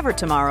for whatever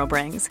tomorrow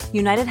brings,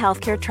 United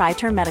Healthcare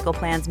Tri-Term Medical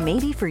Plans may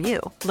be for you.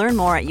 Learn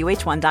more at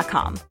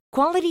uh1.com.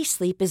 Quality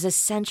sleep is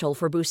essential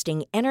for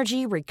boosting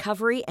energy,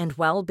 recovery, and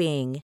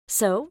well-being.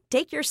 So,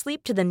 take your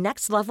sleep to the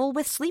next level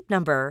with Sleep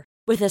Number.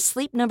 With a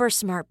Sleep Number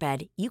smart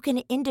bed, you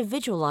can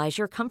individualize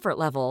your comfort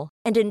level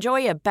and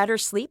enjoy a better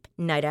sleep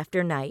night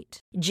after night.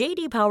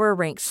 JD Power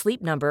ranks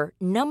Sleep Number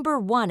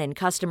 #1 in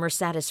customer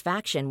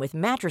satisfaction with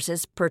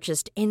mattresses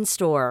purchased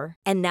in-store.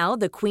 And now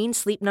the Queen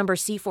Sleep Number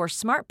C4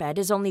 smart bed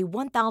is only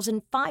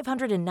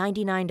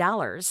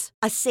 $1,599.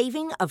 A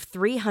saving of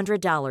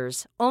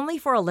 $300, only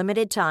for a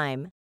limited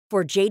time.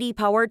 For JD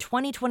Power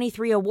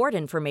 2023 award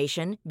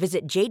information,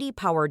 visit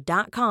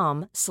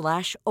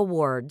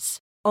jdpower.com/awards.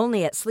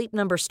 Only at Sleep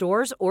Number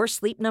stores or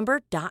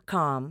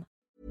sleepnumber.com.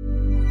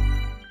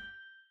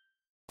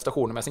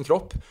 Stationer med sin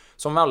kropp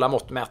som alla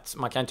mått mätt.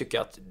 Man kan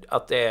tycka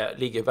att det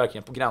ligger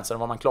verkligen på gränsen av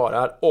vad man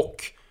klarar. Och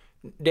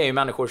det är ju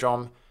människor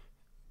som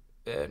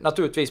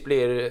naturligtvis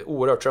blir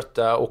oerhört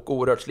trötta och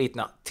oerhört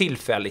slitna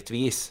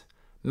tillfälligtvis.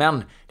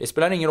 Men det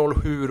spelar ingen roll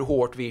hur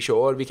hårt vi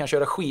kör. Vi kan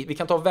köra skit. Vi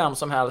kan ta vem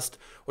som helst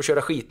och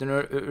köra skiten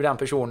ur den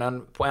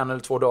personen på 1 eller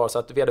 2 dagar så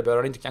att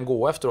vederbörande inte kan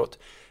gå efteråt.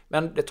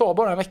 Men det tar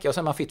bara en vecka och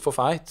sen är man fit for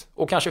fight.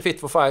 Och kanske fit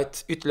for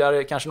fight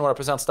ytterligare kanske några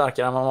procent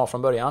starkare än vad man var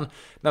från början.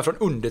 Men från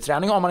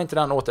underträning har man inte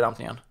den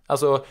återhämtningen.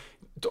 Alltså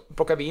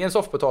plockar vi en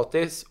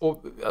soffpotatis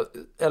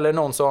eller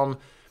någon som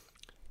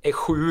är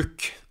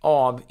sjuk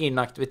av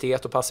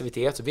inaktivitet och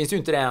passivitet, så finns det ju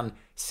inte en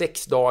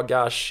 6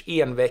 dagars,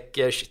 1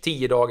 veckors,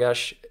 10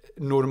 dagars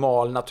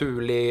normal,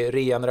 naturlig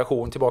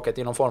regeneration tillbaka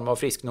till någon form av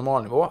frisk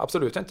normalnivå.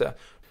 Absolut inte.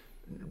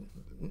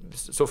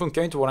 Så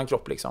funkar ju inte våran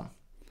kropp liksom.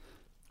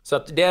 Så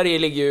att där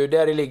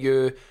ligger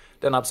ju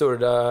den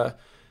absurda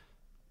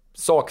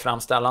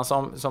sakframställan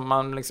som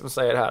man liksom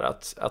säger här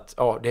att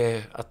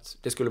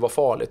det skulle vara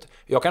farligt.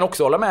 Jag kan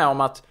också hålla med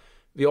om att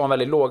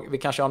vi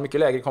kanske har en mycket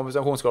lägre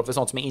kompensationsgrad för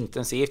sånt som är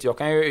intensivt. Jag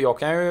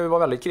kan ju vara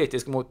väldigt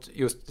kritisk mot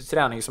just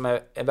träning som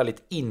är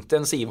väldigt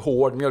intensiv,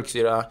 hård,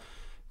 mjölksyra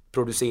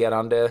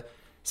producerande,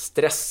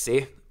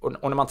 stressig, och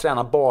när man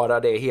tränar bara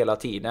det hela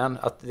tiden,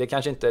 att det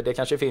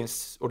kanske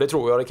finns, och det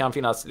tror jag det kan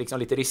finnas liksom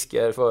lite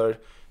risker för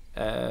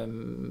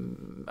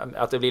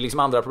att det blir liksom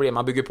andra problem.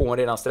 Man bygger på en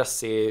redan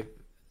stressig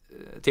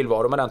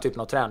tillvaro med den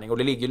typen av träning, och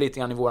det ligger lite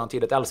grann i våran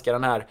tid att älska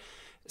den här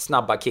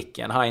snabba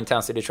kicken, high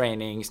intensity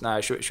training, såna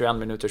här 21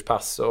 minuters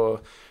pass och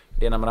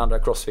det ena med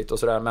andra, crossfit och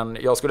sådär. Men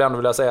jag skulle ändå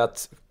vilja säga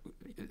att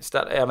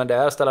även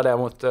där, ställa det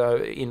mot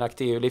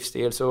inaktiv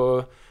livsstil,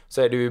 så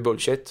är det ju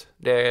bullshit.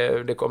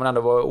 Det kommer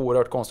ändå vara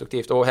oerhört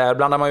konstruktivt. Och här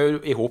blandar man ju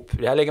ihop.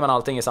 Här lägger man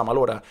allting i samma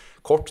låda.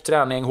 Kort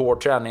träning,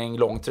 hård träning,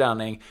 lång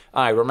träning.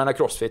 Ironman och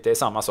crossfit, det är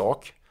samma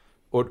sak.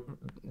 Och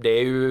det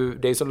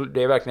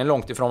är verkligen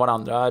långt ifrån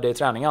varandra. Det är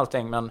träning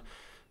allting,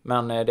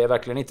 men det är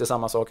verkligen inte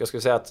samma sak. Jag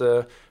skulle säga att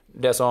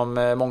det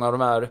som många av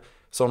de här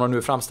som de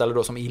nu framställer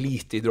då som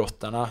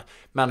elitidrottarna,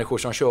 människor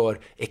som kör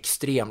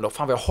extremlopp.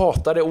 Fan, jag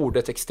hatar det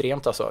ordet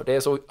extremt alltså. Det är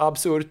så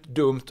absurt,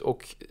 dumt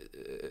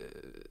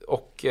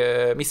och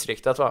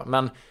missriktat, va?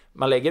 Men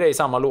man lägger det i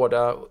samma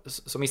låda,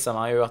 så missar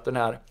man ju att den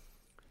här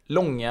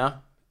långa,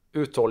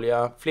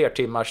 uthålliga,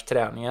 flertimmars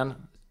träningen,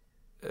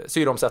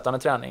 syreomsättande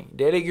träning,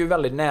 det ligger ju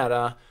väldigt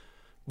nära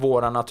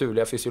vår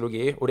naturliga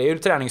fysiologi, och det är ju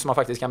träning som man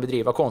faktiskt kan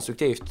bedriva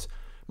konstruktivt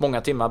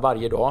många timmar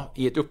varje dag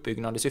i ett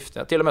uppbyggande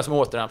syfte, till och med som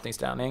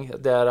återhämtningsträning,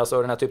 där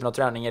alltså den här typen av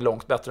träning är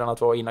långt bättre än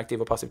att vara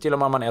inaktiv och passiv. Till och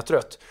med om man är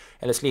trött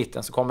eller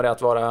sliten så kommer det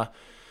att vara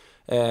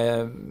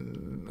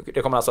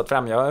det kommer alltså att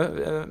främja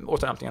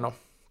återhämtningen då.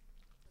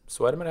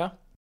 Så är det med det.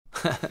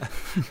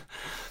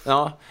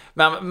 Ja,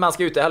 men man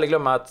ska ju inte heller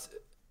glömma att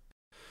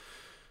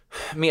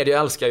media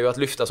älskar ju att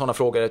lyfta sådana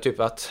frågor, typ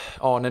att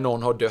när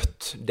någon har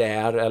dött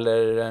där,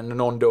 eller när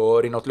någon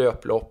dör i något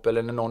löplopp,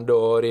 eller när någon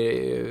dör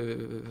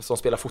som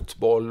spelar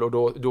fotboll,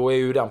 och då är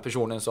ju den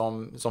personen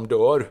som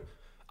dör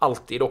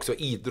alltid också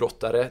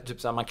idrottare,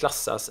 typ så här, man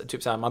klassas,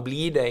 typ så här, man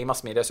blir det i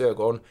massmedias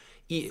ögon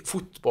i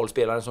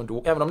fotbollsspelaren som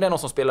dog, även om det är någon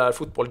som spelar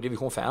fotboll i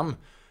division 5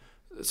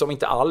 som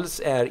inte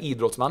alls är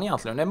idrottsman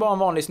egentligen. Det är bara en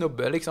vanlig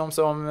snubbe liksom,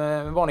 som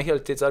en vanlig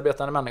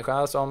heltidsarbetande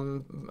människa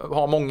som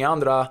har många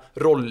andra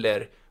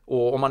roller.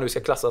 Och om man nu ska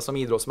klassas som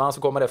idrottsman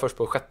så kommer det först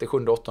på 6:e,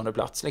 7:e, 8:e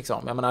plats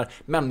liksom. Jag menar,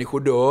 människor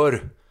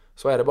dör.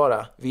 Så är det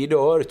bara. Vi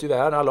dör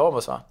tyvärr, alla av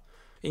oss, va?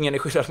 Ingen är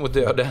skyddad mot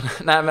döden.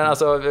 Nej, men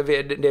alltså,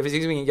 det finns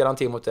liksom ingen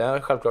garanti mot det,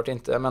 självklart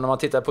inte. Men om man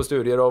tittar på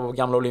studier av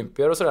gamla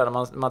olympier och sådär,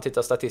 när man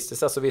tittar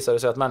statistiskt, så visar det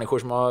sig att människor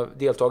som har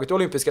deltagit i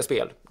olympiska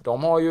spel,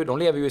 de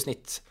lever ju i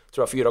snitt,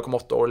 tror jag,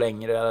 4,8 år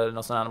längre eller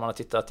något sånt där, när man har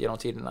tittat genom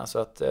tiderna. Så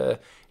att det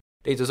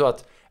är inte så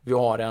att vi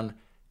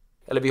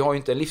har ju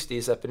inte en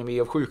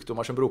livsstilsepidemi av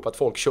sjukdomar som beror på att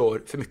folk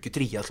kör för mycket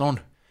triathlon.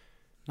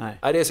 Nej,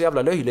 det är så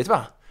jävla löjligt,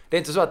 va? Det är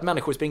inte så att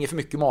människor springer för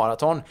mycket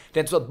maraton. Det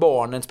är inte så att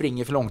barnen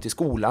springer för långt i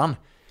skolan.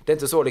 Det är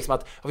inte så liksom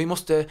att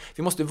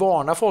vi måste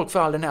varna folk för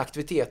all den här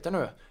aktiviteten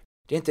nu.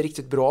 Det är inte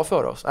riktigt bra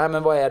för oss. Nej,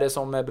 men vad är det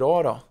som är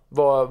bra då?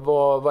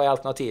 Vad är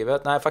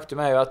alternativet? Nej, faktum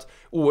är ju att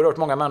oerhört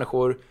många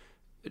människor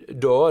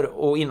dör,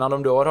 och innan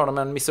de dör har de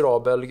en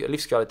miserabel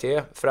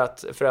livskvalitet för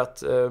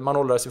att man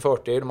åldras i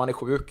förtid, man är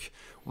sjuk,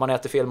 och man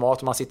äter fel mat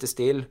och man sitter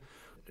still.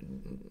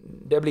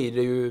 Det blir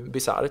det ju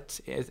bizarrt.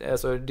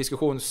 Alltså,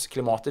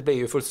 diskussionsklimatet blir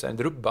ju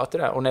fullständigt rubbat det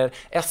där. Och när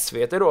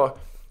SVT då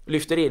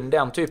lyfter in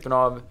den typen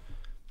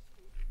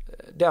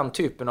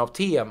av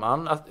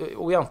teman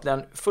och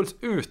egentligen fullt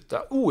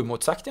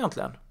oemotsagt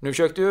egentligen. Nu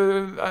försökte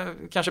ju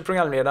kanske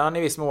programledaren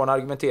i viss mån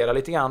argumentera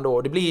lite grann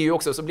då. Det blir ju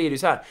också så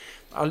så här,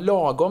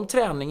 lagom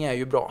träning är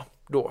ju bra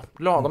då.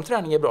 Lagom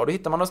träning är bra. Då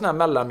hittar man någon sån här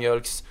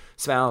mellanmjölks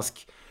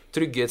svensk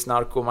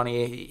trygghetsnarkoman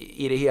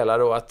i det hela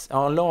då, att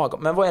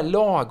lagom. Men vad är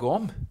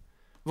lagom?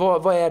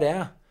 Vad är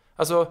det?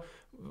 Alltså,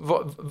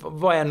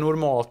 vad är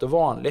normalt och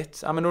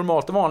vanligt? Ja, men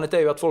normalt och vanligt är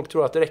ju att folk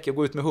tror att det räcker att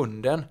gå ut med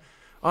hunden.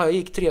 Jag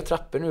gick 3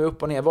 trappor nu,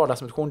 upp och ner,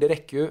 vardagsmotion, det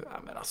räcker ju. Ja,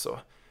 men alltså,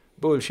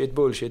 bullshit.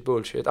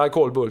 I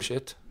call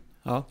bullshit.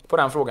 Ja. På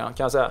den frågan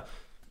kan jag säga.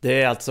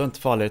 Det är alltså inte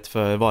farligt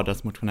för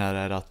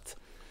vardagsmotionärer att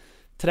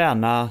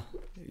träna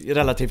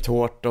relativt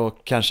hårt och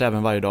kanske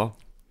även varje dag?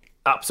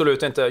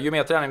 Absolut inte. Ju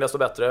mer träning desto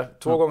bättre.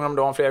 2 gånger om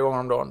dagen, flera gånger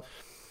om dagen.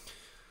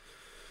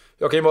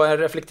 Jag kan ju bara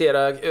reflektera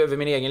över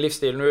min egen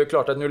livsstil. Nu är det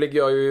klart att nu ligger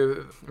jag ju...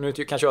 Nu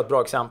kanske jag är ett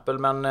bra exempel,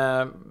 men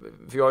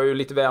för jag är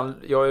ju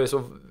jag är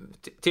så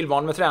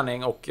tillvan med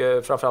träning och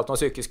framförallt de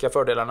psykiska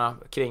fördelarna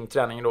kring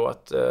träning då.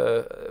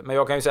 Men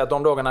jag kan ju säga att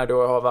de dagarna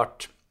då jag har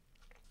varit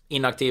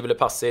inaktiv eller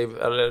passiv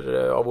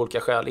eller av olika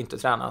skäl inte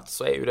tränat,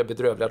 så är ju det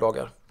bedrövliga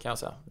dagar, kan jag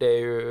säga. Det är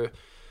ju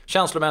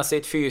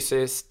känslomässigt,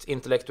 fysiskt,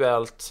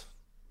 intellektuellt,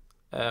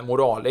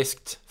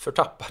 moraliskt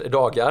förtappade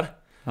dagar.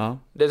 Ja.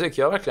 Det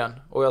tycker jag verkligen.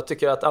 Och jag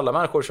tycker att alla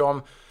människor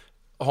som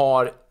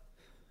har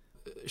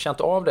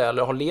känt av det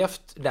eller har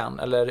levt den,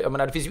 eller jag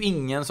menar, det finns ju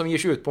ingen som ger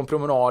sig ut på en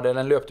promenad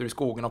eller en löptur i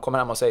skogen och kommer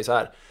hem och säger så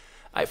här: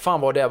 nej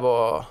fan vad det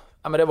var,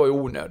 ja men det var ju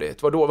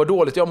onödigt, vad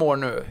dåligt jag mår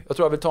nu, jag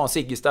tror jag vill ta en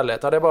cigg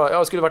istället.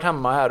 Jag skulle varit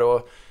hemma här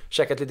och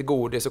käkat lite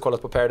godis och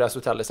kollat på Paradise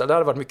Hotel istället. Det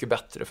hade varit mycket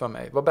bättre för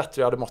mig. Vad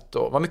bättre jag hade mått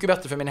då. Vad mycket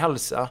bättre för min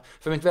hälsa,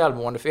 för mitt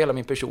välmående, för hela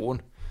min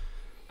person.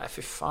 Nej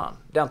för fan,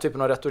 den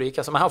typen av retorik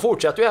alltså. Men han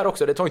fortsätter ju här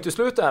också, det tar inte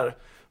slut där.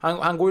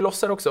 Han går ju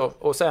loss här också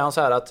och säger han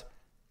så här att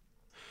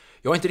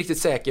jag är inte riktigt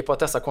säker på att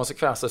dessa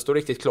konsekvenser står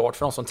riktigt klart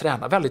för de som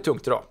tränar väldigt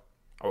tungt idag.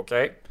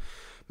 Okej.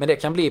 Men det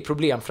kan bli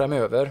problem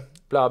framöver.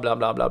 Bla bla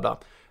bla bla bla.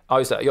 Ja,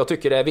 just det. Jag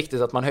tycker det är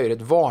viktigt att man höjer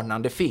ett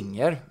varnande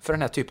finger för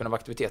den här typen av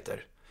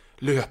aktiviteter.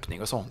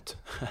 Löpning och sånt.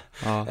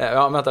 Ja.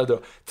 Ja, vänta då.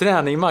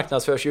 Träning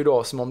marknadsförs ju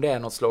idag som om det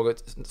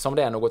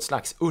är något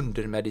slags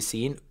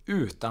undermedicin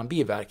utan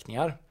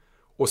biverkningar.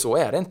 Och så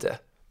är det inte.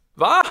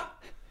 Va?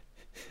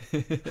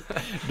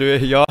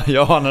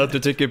 Jag anar att du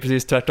tycker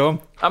precis tvärtom.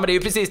 Ja, men det är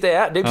ju precis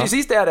det. Det är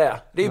precis det det är.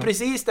 Det är ju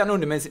precis den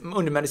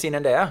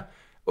undermedicinen det är.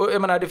 Och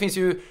jag menar, det finns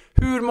ju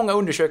hur många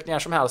undersökningar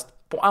som helst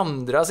på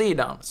andra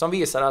sidan som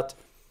visar att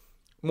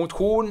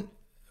motion,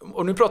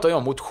 och nu pratar jag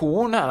om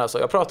motion här alltså.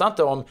 Jag pratar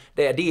inte om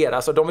det är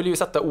deras, och de vill ju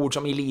sätta ord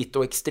som elit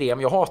och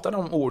extrem. Jag hatar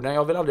de orden,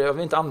 jag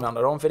vill inte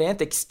använda dem, för det är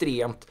inte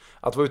extremt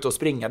att vara ute och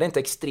springa, det är inte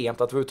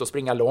extremt att vara ute och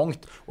springa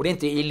långt, och det är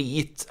inte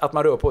elit att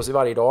man rör på sig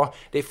varje dag.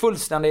 Det är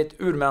fullständigt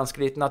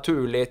urmänskligt,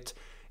 naturligt,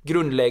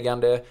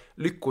 grundläggande,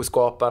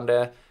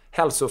 lyckoskapande,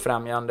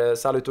 hälsofrämjande,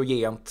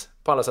 salutogent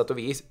på alla sätt och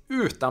vis.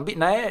 Utan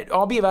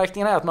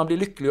biverkningen är att man blir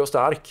lycklig och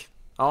stark.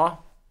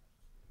 Ja.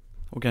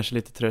 Och kanske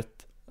lite trött.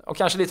 Och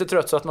kanske lite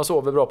trött så att man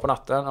sover bra på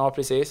natten. Ja,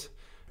 precis.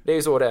 Det är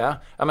ju så det är.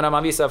 Jag menar,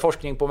 man visar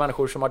forskning på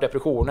människor som har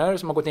depressioner,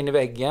 som har gått in i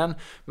väggen.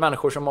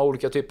 Människor som har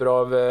olika typer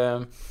av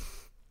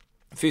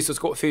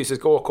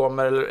fysiska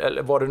åkommor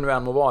eller vad det nu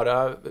än må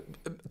vara.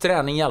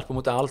 Träning hjälper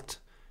mot allt.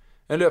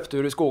 En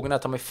löptur i skogen är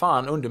ta mig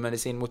fan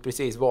undermedicin mot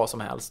precis vad som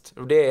helst.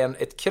 Och det är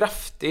ett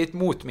kraftigt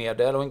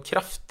motmedel och ett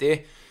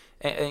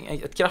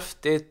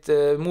kraftigt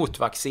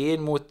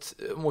motvaccin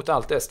mot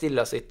allt det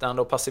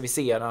stillasittande och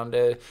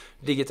passiviserande,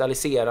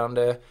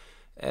 digitaliserande,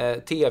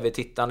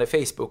 tv-tittande,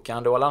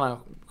 facebookande och all annan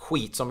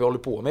skit som vi håller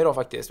på med idag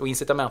faktiskt. Och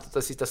incitamentet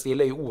att sitta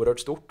still är ju oerhört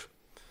stort.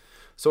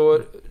 Så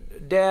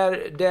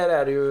där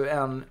är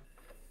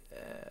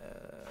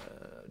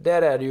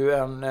det ju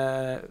en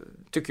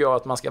tycker jag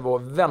att man ska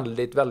vara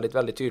väldigt, väldigt,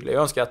 väldigt tydlig.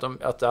 Jag önskar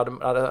att det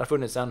hade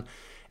funnits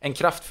en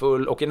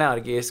kraftfull och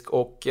energisk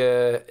och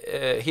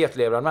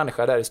hetlevrad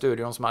människa där i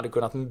studion som hade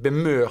kunnat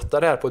bemöta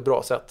det här på ett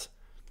bra sätt.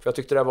 För jag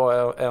tyckte det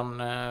var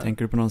en...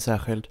 Tänker du på någon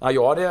särskild?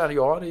 Ja, det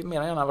menar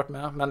jag gärna varit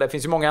med. Men det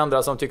finns ju många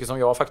andra som tycker som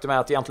jag. Faktum är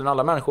att egentligen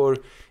alla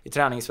människor i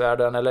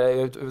träningsvärlden eller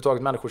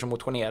överhuvudtaget människor som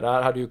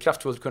motionerar hade ju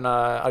kraftfullt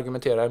kunnat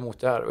argumentera emot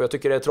det här. Och jag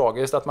tycker det är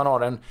tragiskt att man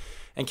har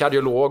en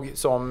kardiolog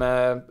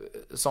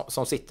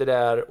som sitter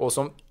där och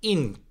som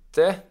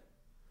inte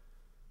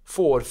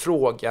får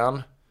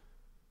frågan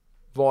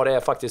vad det är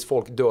faktiskt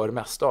folk dör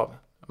mest av.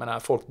 Jag menar,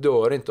 folk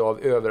dör inte av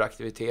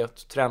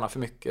överaktivitet, tränar för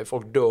mycket.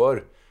 Folk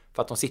dör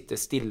för att de sitter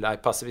stilla, är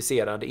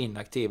passiviserade,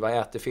 inaktiva,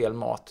 äter fel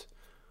mat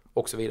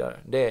och så vidare.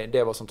 Det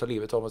är vad som tar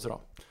livet av oss idag.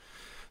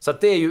 Så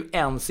att det är ju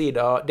en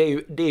sida, det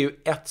är ju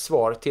ett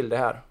svar till det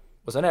här.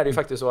 Och sen är det ju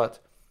faktiskt så att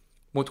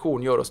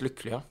motion gör oss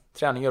lyckliga.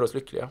 Träning gör oss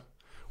lyckliga.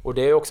 Och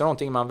det är också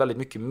någonting man väldigt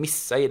mycket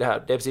missar i det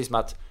här. Det är precis som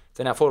att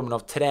den här formen av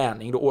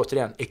träning, då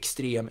återigen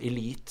extrem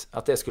elit,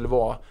 att det skulle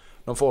vara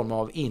någon form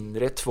av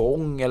inre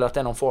tvång eller att det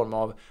är någon form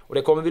av, och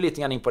det kommer vi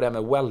lite grann in på det här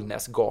med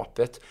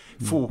wellness-gapet,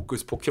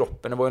 fokus på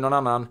kroppen. Det var ju någon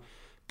annan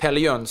Pelle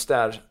Jöns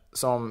där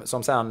som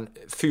sen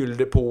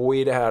fyllde på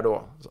i det här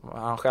då.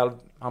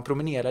 Han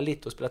promenerar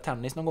lite och spelar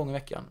tennis någon gång i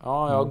veckan.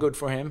 Ja, good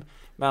for him.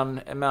 Men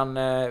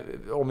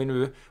om vi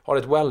nu har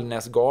ett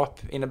wellness-gap,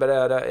 innebär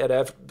är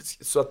det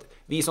så att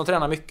vi som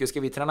tränar mycket, ska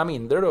vi träna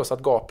mindre då så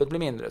att gapet blir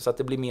mindre, så att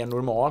det blir mer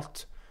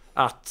normalt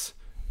att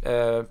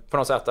på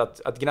något sätt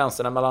att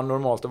gränserna mellan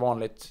normalt och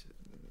vanligt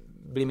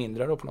blir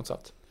mindre då på något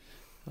sätt.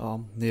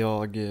 Ja,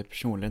 jag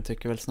personligen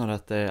tycker väl snarare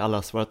att det är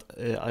allas vårt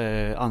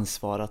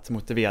ansvar att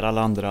motivera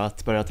alla andra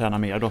att börja träna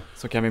mer då.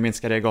 Så kan vi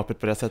minska det gapet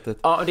på det sättet.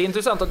 Ja, det är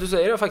intressant att du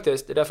säger det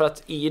faktiskt. Därför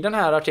att i den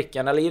här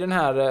artikeln, eller i den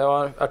här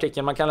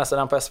artikeln, man kan läsa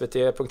den på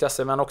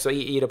svt.se, men också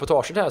i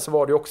reportaget här så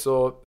var det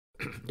också,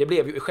 det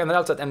blev ju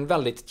generellt sett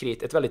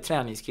ett väldigt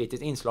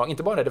träningskritiskt inslag.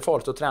 Inte bara är det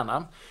farligt att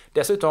träna.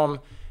 Dessutom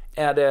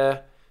är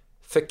det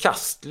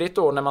förkastligt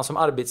då när man som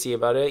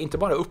arbetsgivare inte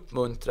bara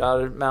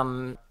uppmuntrar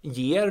men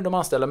ger de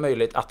anställda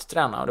möjlighet att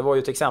träna. Det var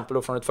ju ett exempel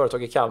då från ett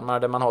företag i Kalmar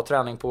där man har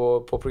träning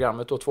på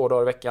programmet då 2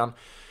 dagar i veckan.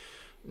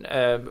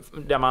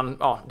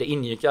 Där det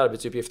ingick i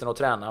arbetsuppgiften att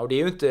träna, och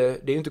det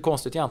är ju inte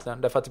konstigt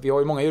egentligen, därför att vi har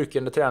ju många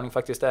yrken där träning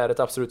faktiskt är ett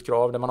absolut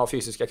krav, där man har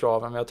fysiska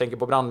krav. Jag tänker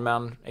på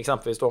brandmän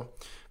exempelvis då.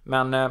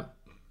 Men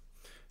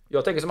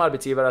jag tänker som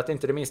arbetsgivare att det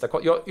inte är det minsta.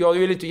 Jag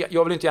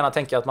vill inte gärna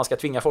tänka att man ska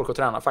tvinga folk att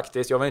träna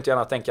faktiskt. Jag vill inte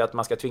gärna tänka att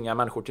man ska tvinga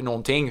människor till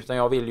någonting, utan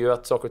jag vill ju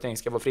att saker och ting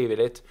ska vara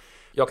frivilligt.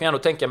 Jag kan ändå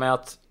tänka mig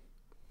att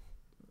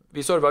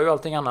vi servar ju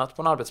allting annat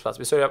på en arbetsplats.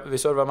 Vi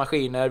servar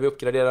maskiner, vi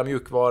uppgraderar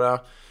mjukvara.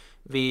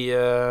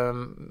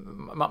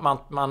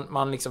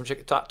 Man liksom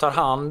tar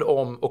hand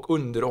om och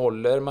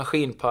underhåller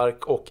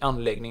maskinpark och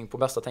anläggning på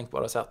bästa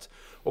tänkbara sätt.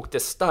 Och det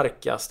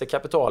starkaste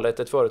kapitalet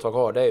ett företag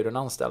har, det är ju den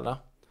anställda.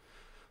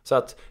 Så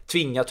att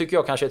tvinga tycker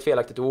jag kanske är ett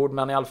felaktigt ord,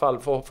 men i alla fall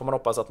får man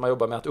hoppas att man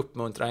jobbar med att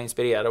uppmuntra och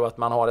inspirera, och att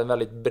man har ett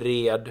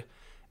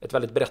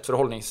väldigt brett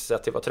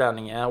förhållningssätt till vad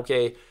träning är.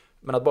 Okej,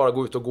 men att bara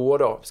gå ut och gå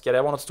då, ska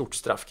det vara något stort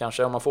straff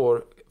kanske? Om man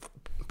får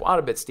på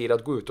arbetstid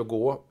att gå ut och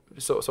gå,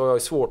 så har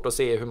jag svårt att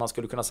se hur man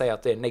skulle kunna säga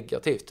att det är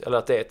negativt, eller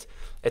att det är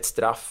ett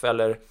straff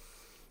eller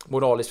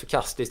moraliskt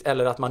förkastligt,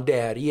 eller att man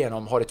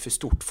därigenom har ett för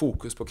stort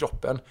fokus på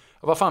kroppen.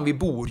 Vad fan, vi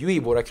bor ju i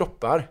våra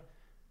kroppar.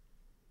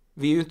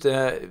 Vi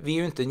är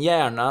ju inte en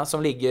hjärna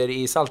som ligger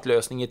i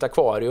saltlösning i ett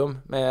akvarium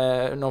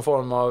med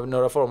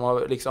några form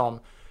av liksom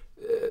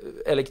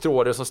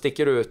elektroder som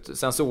sticker ut,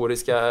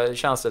 sensoriska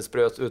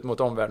känselspröt ut mot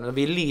omvärlden.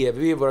 Vi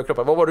lever ju i våra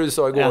kroppar. Vad var det du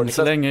sa igår? Än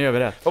så länge gör vi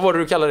det. Vad var det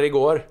du kallade det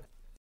igår?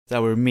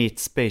 Our meat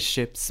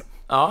spaceships.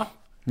 Ja,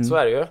 så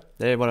är det ju.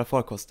 Det är våra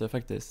farkoster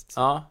faktiskt.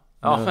 Ja,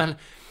 men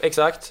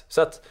exakt.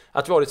 Så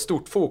att vi har ett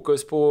stort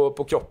fokus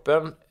på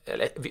kroppen.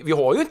 Eller, vi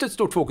har ju inte ett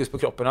stort fokus på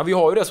kroppen. Vi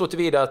har ju det så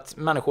tillvida att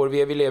människor,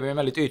 vi lever i en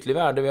väldigt ytlig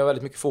värld. Vi har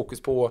väldigt mycket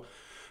fokus på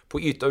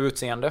yta och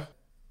utseende.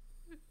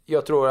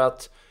 Jag tror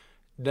att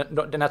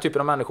den här typen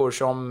av människor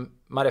som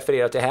man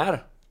refererar till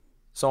här,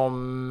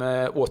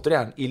 som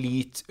återigen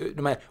elit,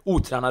 de här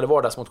otränade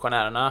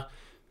vardagsmotionärerna,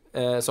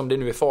 som det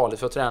nu är farligt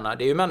för att träna,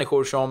 det är ju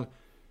människor som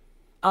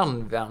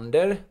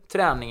använder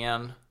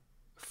träningen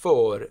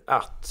för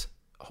att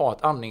ha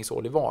ett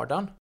andningshål i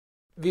vardagen.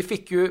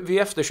 Vi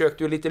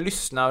eftersökte ju lite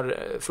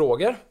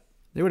lyssnarfrågor.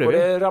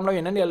 Det ramlade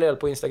in en del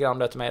på Instagram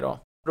där till mig då.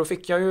 Då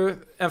fick jag ju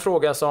en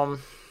fråga som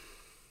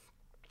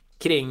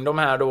kring de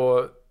här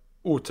då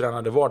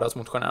otränade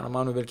vardagsmotionärerna, om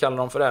man nu vill kalla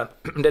dem för det.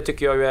 Det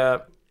tycker jag ju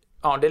är,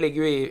 det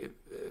ligger ju i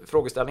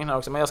frågeställningen här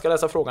också, men jag ska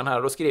läsa frågan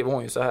här. Då skriver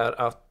hon ju så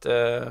här att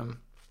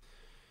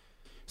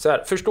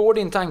förstår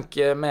din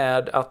tanke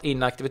med att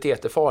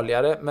inaktivitet är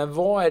farligare, men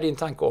vad är din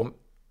tanke om,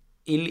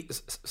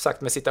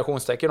 sagt med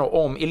citationstecken då,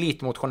 om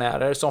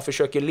elitmotionärer som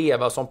försöker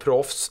leva som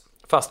proffs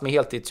fast med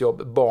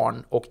heltidsjobb,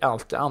 barn och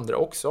allt det andra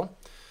också?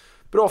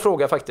 Bra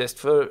fråga faktiskt,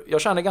 för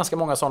jag känner ganska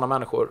många sådana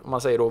människor, om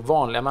man säger då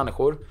vanliga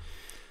människor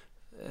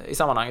i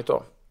sammanhanget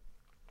då.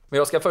 Men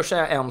jag ska först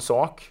säga en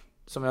sak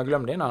som jag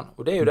glömde innan,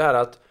 och det är ju det här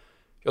att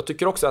jag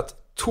tycker också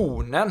att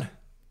tonen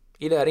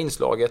i det här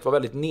inslaget var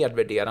väldigt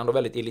nedvärderande och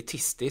väldigt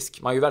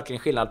elitistisk. Man har ju verkligen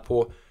skillnad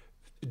på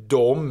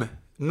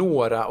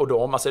några och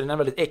dem. Alltså det är en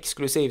väldigt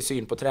exklusiv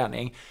syn på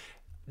träning.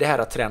 Det här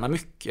att träna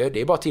mycket,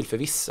 det är bara till för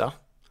vissa.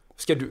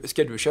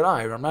 Ska du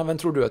köra Ironman, vem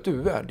tror du att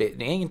du är? Det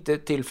är inte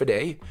till för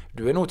dig.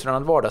 Du är en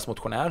otränad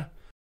vardagsmotionär.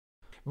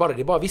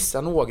 Det är bara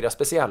vissa, några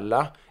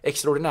speciella,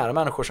 extraordinära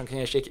människor som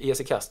kan ge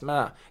sig kast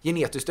med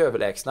genetiskt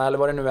överlägsna, eller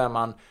vad det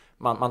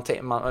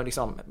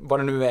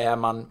nu är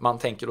man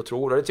tänker och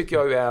tror. Och det tycker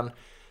jag ju är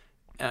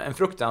en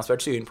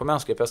fruktansvärd syn på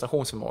mänsklig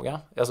prestationsförmåga.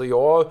 Alltså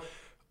jag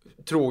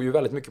tror ju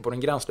väldigt mycket på den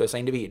gränslösa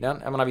individen.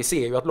 Jag menar, vi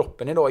ser ju att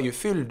loppen idag är ju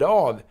fyllda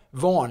av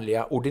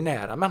vanliga,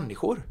 ordinära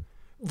människor.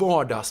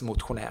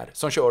 Vardagsmotionär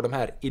som kör de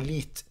här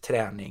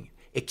elitträning,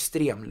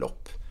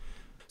 extremlopp.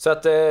 Så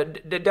att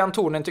den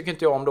tonen tycker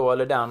inte jag om då,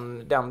 eller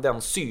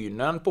den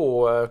synen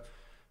på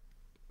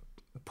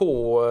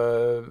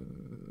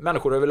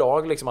människor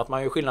överlag, liksom, att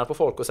man gör skillnad på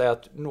folk och säger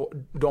att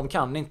de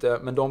kan inte,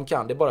 men de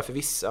kan det bara för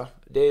vissa.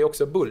 Det är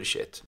också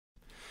bullshit.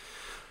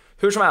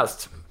 Hur som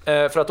helst,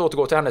 för att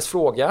återgå till hennes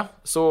fråga,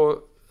 så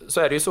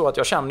är det ju så att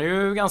jag känner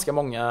ju ganska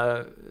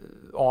många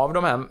av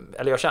de här,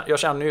 eller jag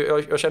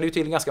känner ju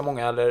till ganska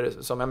många, eller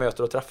som jag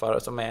möter och träffar,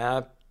 som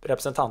är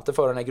representanter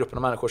för den här gruppen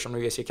av människor som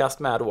nu ger sig i kast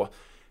med då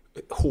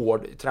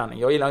hård träning.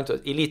 Jag gillar inte,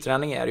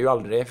 elitträning är det ju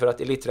aldrig, för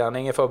att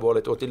elitträning är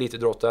förbehållet åt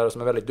elitidrottare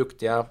som är väldigt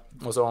duktiga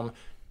och som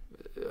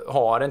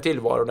har en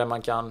tillvaro där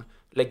man kan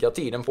lägga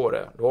tiden på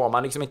det. Då har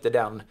man liksom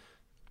inte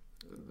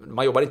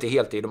man jobbar inte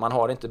heltid och man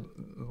har inte,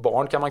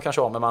 barn kan man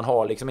kanske ha, men man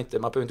har liksom inte,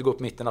 man behöver inte gå upp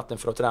mitt i natten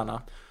för att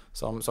träna,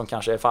 som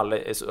kanske är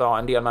fallet. Ja,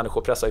 en del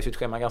människor pressar ju sitt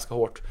schema ganska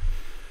hårt.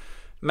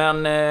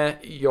 Men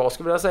jag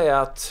skulle vilja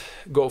säga att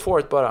go for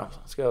it bara,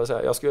 ska jag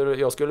säga.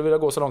 Jag skulle vilja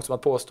gå så långt som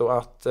att påstå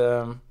att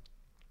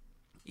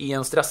i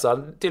en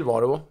stressad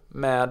tillvaro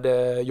med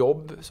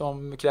jobb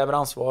som kräver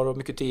ansvar och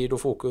mycket tid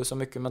och fokus och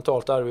mycket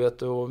mentalt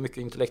arbete och mycket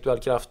intellektuell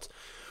kraft,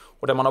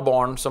 och där man har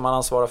barn som man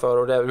ansvarar för,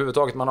 och där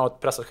överhuvudtaget man har ett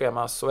pressat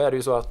schema, så är det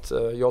ju så att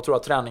jag tror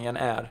att träningen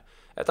är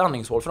ett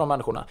andningshål för de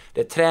människorna.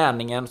 Det är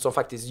träningen som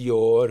faktiskt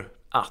gör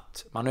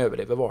att man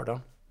överlever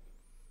vardagen.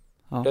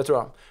 Ja. Det tror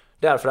jag.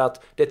 Därför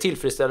att det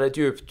tillfredsställer ett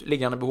djupt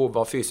liggande behov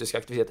av fysisk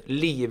aktivitet.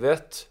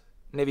 Livet,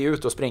 när vi är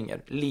ute och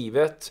springer,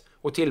 livet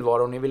och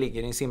tillvaron när vi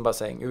ligger i en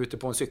simbassäng ute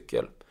på en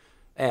cykel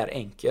är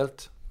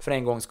enkelt för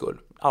en gångs skull.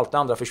 Allt det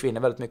andra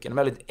försvinner väldigt mycket. En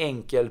väldigt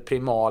enkel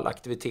primal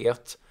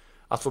aktivitet.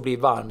 Att få bli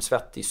varm,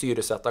 svettig,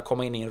 syresätta,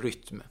 komma in i en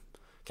rytm.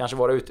 Kanske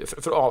vara ute,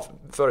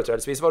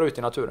 företrädesvis vara ute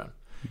i naturen.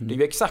 Det är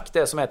ju exakt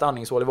det som är ett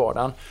andningshål i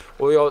vardagen.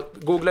 Och jag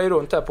googlade ju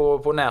runt här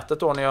på nätet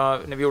då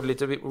när vi gjorde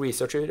lite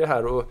research i det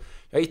här. Och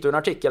jag hittade en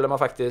artikel där man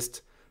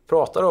faktiskt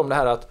pratar om det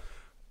här att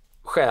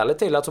skälet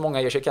till att så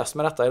många ger sig kast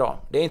med detta idag,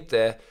 det är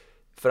inte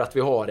för att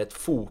vi har ett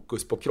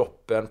fokus på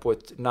kroppen på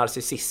ett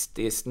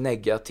narcissistiskt,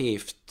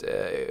 negativt,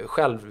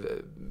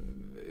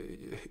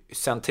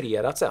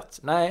 självcentrerat sätt.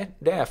 Nej,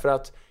 det är för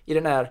att i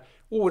den här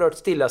oerhört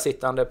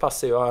stillasittande,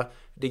 passiva,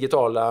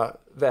 digitala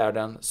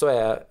världen så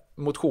är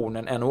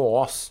motionen en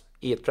oas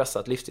i ett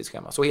pressat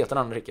livstidsschema. Så heter den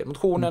andra artikeln.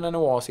 Motionen är en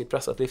oas i ett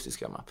pressat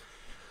livstidsschema.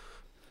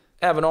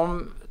 Även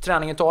om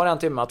träningen tar 1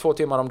 timme, 2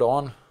 timmar om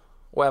dagen,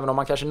 och även om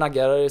man kanske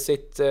naggar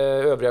sitt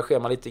övriga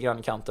schema lite grann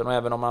i kanten, och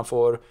även om man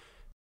får,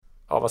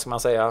 ja vad ska man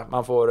säga,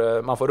 man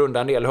får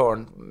runda en del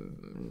hörn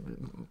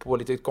på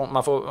lite,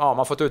 man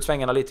får ta ut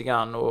svängarna lite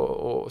grann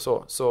och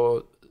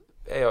så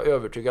är jag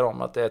övertygad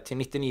om att det är till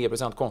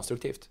 99%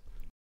 konstruktivt.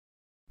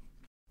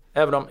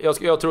 Även om jag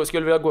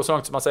skulle vilja gå så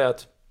långt som att säga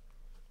att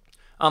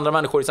andra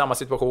människor i samma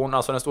situation,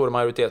 alltså den stora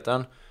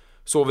majoriteten,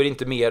 sover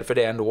inte mer för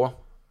det ändå.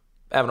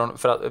 Även om,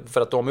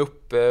 för att de är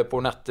uppe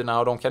på nätterna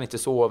och de kan inte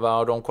sova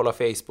och de kollar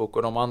Facebook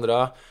och de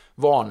andra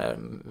vanor,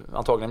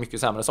 antagligen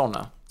mycket sämre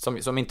sådana,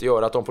 som inte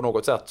gör att de på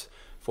något sätt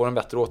får en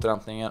bättre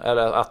återhämtning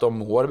eller att de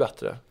mår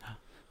bättre.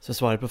 Så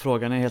svaret på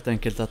frågan är helt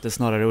enkelt att det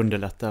snarare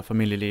underlättar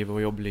familjeliv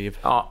och jobbliv.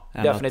 Ja,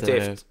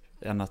 definitivt.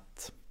 Än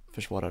att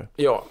försvåra det.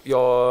 Ja,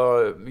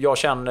 jag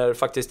känner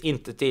faktiskt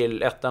inte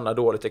till ett enda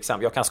dåligt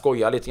exempel. Jag kan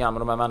skoja lite grann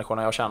med de här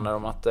människorna. Jag känner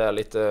om att det är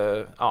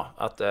lite,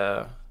 att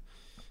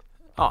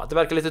det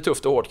verkar lite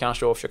tufft och hårt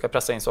kanske att försöka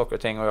pressa in saker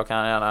och ting, och jag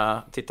kan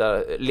gärna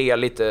le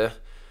lite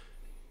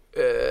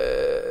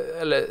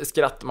eller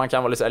skratta. Man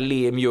kan vara lite så här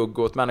le mjugg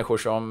åt människor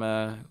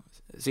som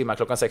simmar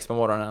klockan 6 på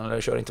morgonen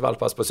eller kör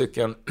intervallpass på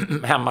cykeln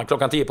hemma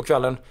klockan 10 på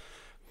kvällen.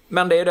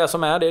 Men det är det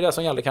som det är det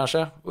som gäller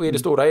kanske. Och i det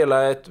stora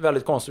hela är ett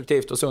väldigt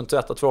konstruktivt och sunt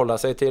sätt att förhålla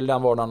sig till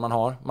den vardagen man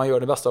har. Man gör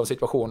det bästa av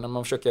situationen.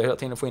 Man försöker hela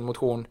tiden få in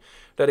motion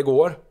där det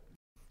går.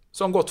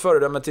 Som gott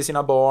föredöme till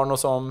sina barn och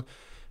som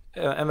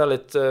en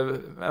väldigt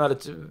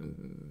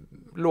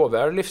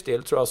lovvärd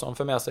livsstil, tror jag, som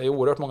för med sig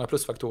oerhört många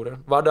plusfaktorer.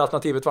 Vad hade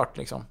alternativet varit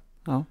liksom?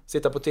 Ja.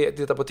 Titta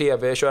på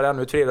tv, köra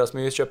ännu ett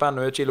fredagsmys, köpa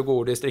ännu ett kilo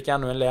godis, dricka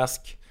ännu en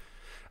läsk.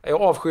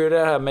 Jag avskyr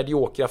det här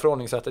mediokra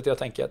förhållningssättet. Jag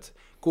tänker att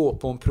gå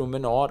på en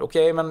promenad.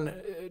 Okej, men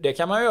det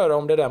kan man göra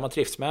om det är där man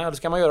trivs med. Eller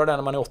så kan man göra det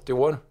när man är 80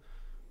 år.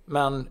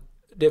 Men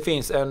det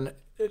finns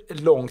ett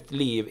långt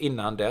liv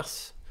innan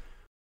dess.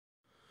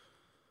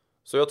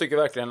 Så jag tycker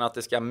verkligen att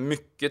det ska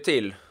mycket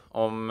till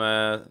om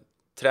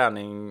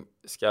träning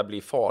ska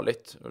bli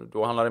farligt.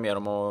 Då handlar det mer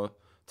om att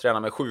träna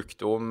med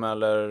sjukdom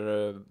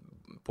eller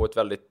på ett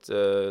väldigt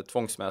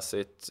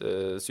tvångsmässigt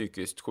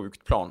psykiskt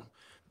sjukt plan.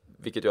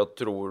 Vilket jag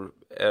tror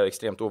är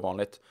extremt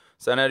ovanligt.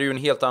 Sen är det ju en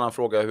helt annan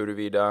fråga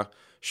huruvida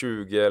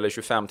 20 eller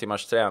 25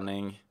 timmars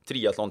träning,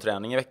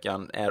 triathlonträning i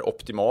veckan är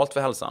optimalt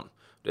för hälsan.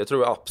 Det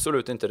tror jag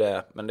absolut inte det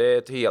är, men det är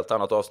ett helt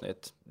annat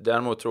avsnitt.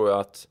 Däremot tror jag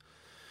att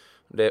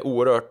det är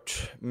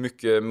oerhört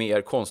mycket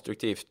mer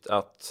konstruktivt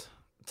att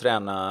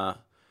träna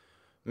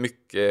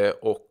mycket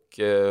och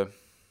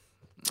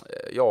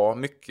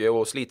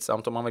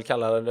slitsamt, om man vill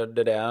kalla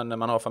det där, när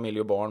man har familj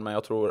och barn. Men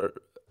jag tror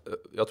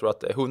att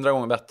det är 100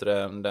 gånger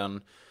bättre än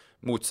den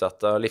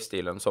motsatta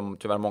livsstilen som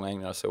tyvärr många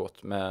ägnar sig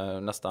åt,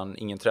 med nästan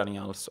ingen träning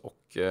alls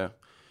och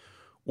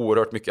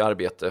oerhört mycket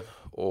arbete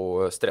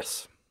och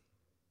stress.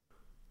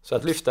 Så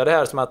att lyfta det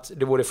här som att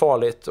det vore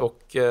farligt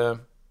och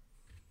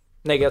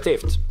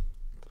negativt,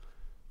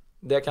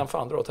 det kan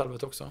fan dra åt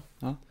helvete också.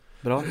 Ja,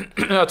 bra.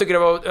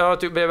 Jag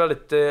blev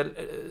väldigt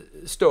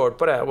störd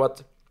på det, och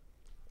att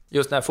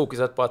just det här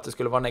fokuset på att det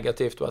skulle vara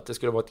negativt och att det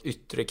skulle vara ett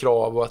yttre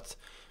krav och att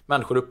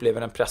människor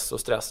upplever en press och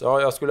stress.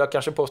 Ja, jag skulle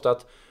kanske påstå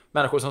att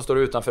människor som står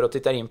utanför och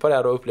tittar in på det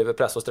här och upplever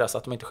press och stress,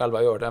 att de inte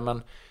själva gör det.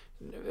 Men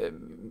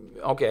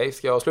okej,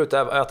 ska jag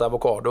sluta äta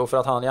avokado för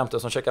att han jämte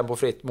som käkar på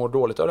fritt mår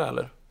dåligt av det,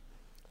 eller?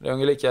 Det är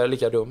ungefär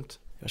lika dumt.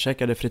 Jag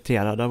käkade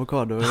friterad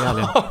avokado i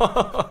helgen.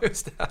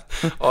 Just det.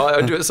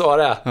 Ja, du sa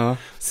det. Ja.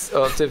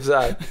 Så, typ så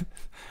här.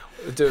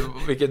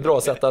 Vilket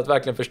bra sätt att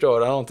verkligen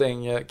förstöra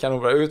någonting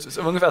kanonbra.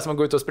 Ungefär som att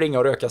gå ut och springa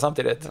och röka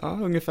samtidigt. Ja,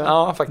 ungefär.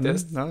 Ja,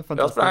 faktiskt.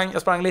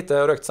 Jag sprang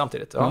lite och rökte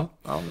samtidigt. Ja,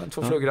 men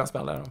 2 flugor i en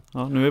smäll där.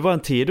 Ja, nu är vår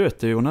tid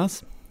ute,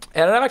 Jonas.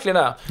 Är det verkligen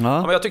det?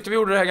 Ja, men jag tyckte vi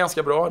gjorde det här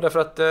ganska bra. Därför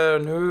att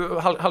nu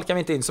halkar vi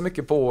inte in så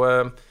mycket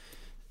på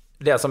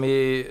det som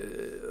vi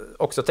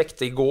också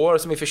täckte igår,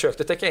 som vi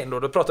försökte täcka in då.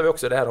 Då pratar vi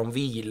också det här om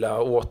vila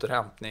och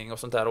återhämtning och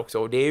sånt där också.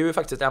 Och det är ju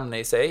faktiskt ett ämne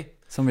i sig.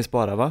 Som vi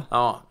sparar, va?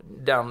 Ja,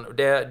 det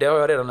har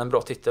jag redan en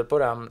bra titel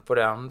på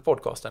den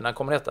podcasten. Den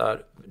kommer heta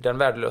Den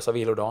värdelösa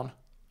vilodagen.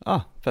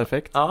 Ja,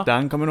 perfekt. Ja.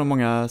 Den kommer nog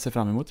många se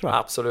fram emot, tror jag.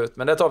 Absolut,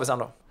 men det tar vi sen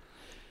då.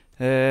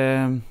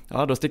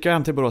 Ja, då sticker jag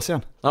hem till Borås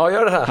igen. Ja,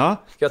 gör det här. Ja.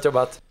 Gött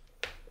jobbat.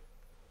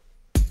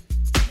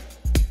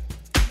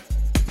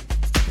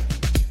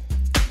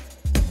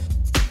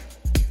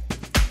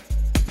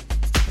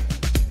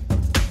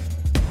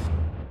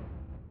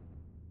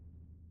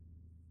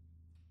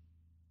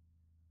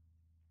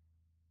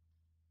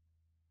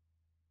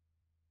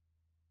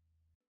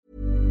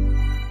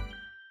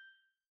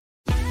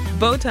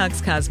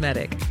 Botox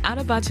Cosmetic, out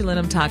of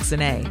botulinum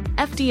toxin A,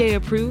 FDA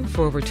approved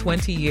for over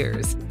 20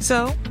 years.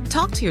 So,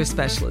 talk to your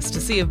specialist to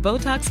see if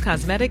Botox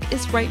Cosmetic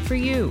is right for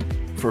you.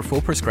 For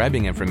full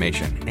prescribing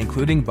information,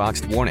 including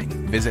boxed warning,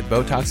 visit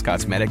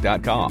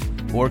BotoxCosmetic.com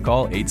or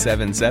call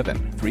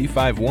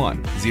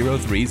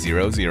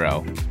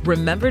 877-351-0300.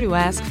 Remember to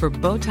ask for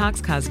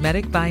Botox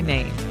Cosmetic by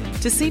name.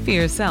 To see for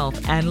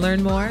yourself and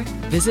learn more,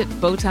 visit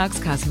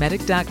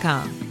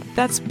BotoxCosmetic.com.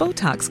 That's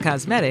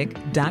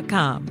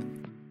BotoxCosmetic.com.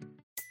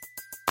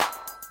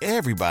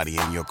 Everybody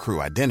in your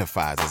crew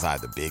identifies as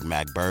either Big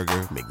Mac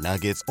Burger,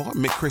 McNuggets, or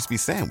McCrispy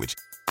Sandwich.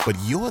 But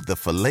you're the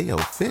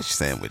Filet-O-Fish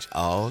Sandwich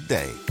all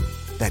day.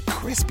 That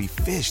crispy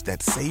fish,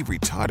 that savory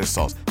tartar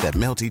sauce, that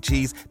melty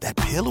cheese, that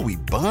pillowy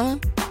bun.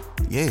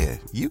 Yeah,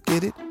 you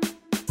get it.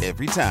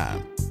 Every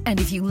time. And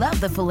if you love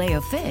the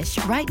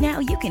Filet-O-Fish, right now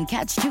you can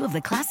catch 2 of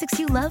the classics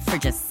you love for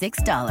just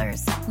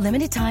 $6.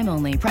 Limited time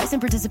only. Price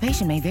and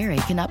participation may vary.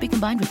 Cannot be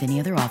combined with any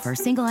other offer.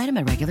 Single item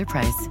at regular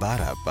price.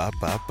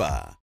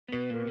 Ba-da-ba-ba-ba.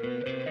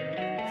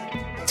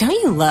 Don't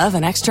you love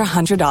an extra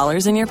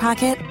 $100 in your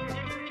pocket?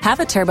 Have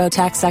a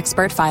TurboTax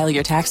expert file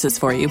your taxes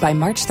for you by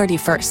March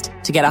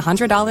 31st to get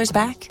 $100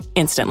 back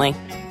instantly.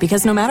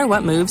 Because no matter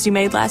what moves you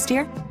made last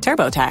year,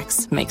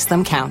 TurboTax makes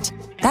them count.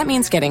 That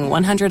means getting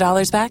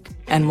 $100 back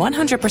and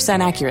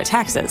 100% accurate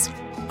taxes,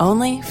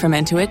 only from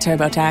Intuit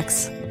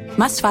TurboTax.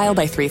 Must file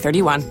by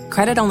 3/31.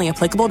 Credit only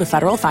applicable to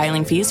federal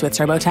filing fees with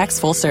TurboTax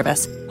full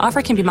service.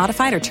 Offer can be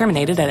modified or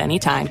terminated at any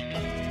time.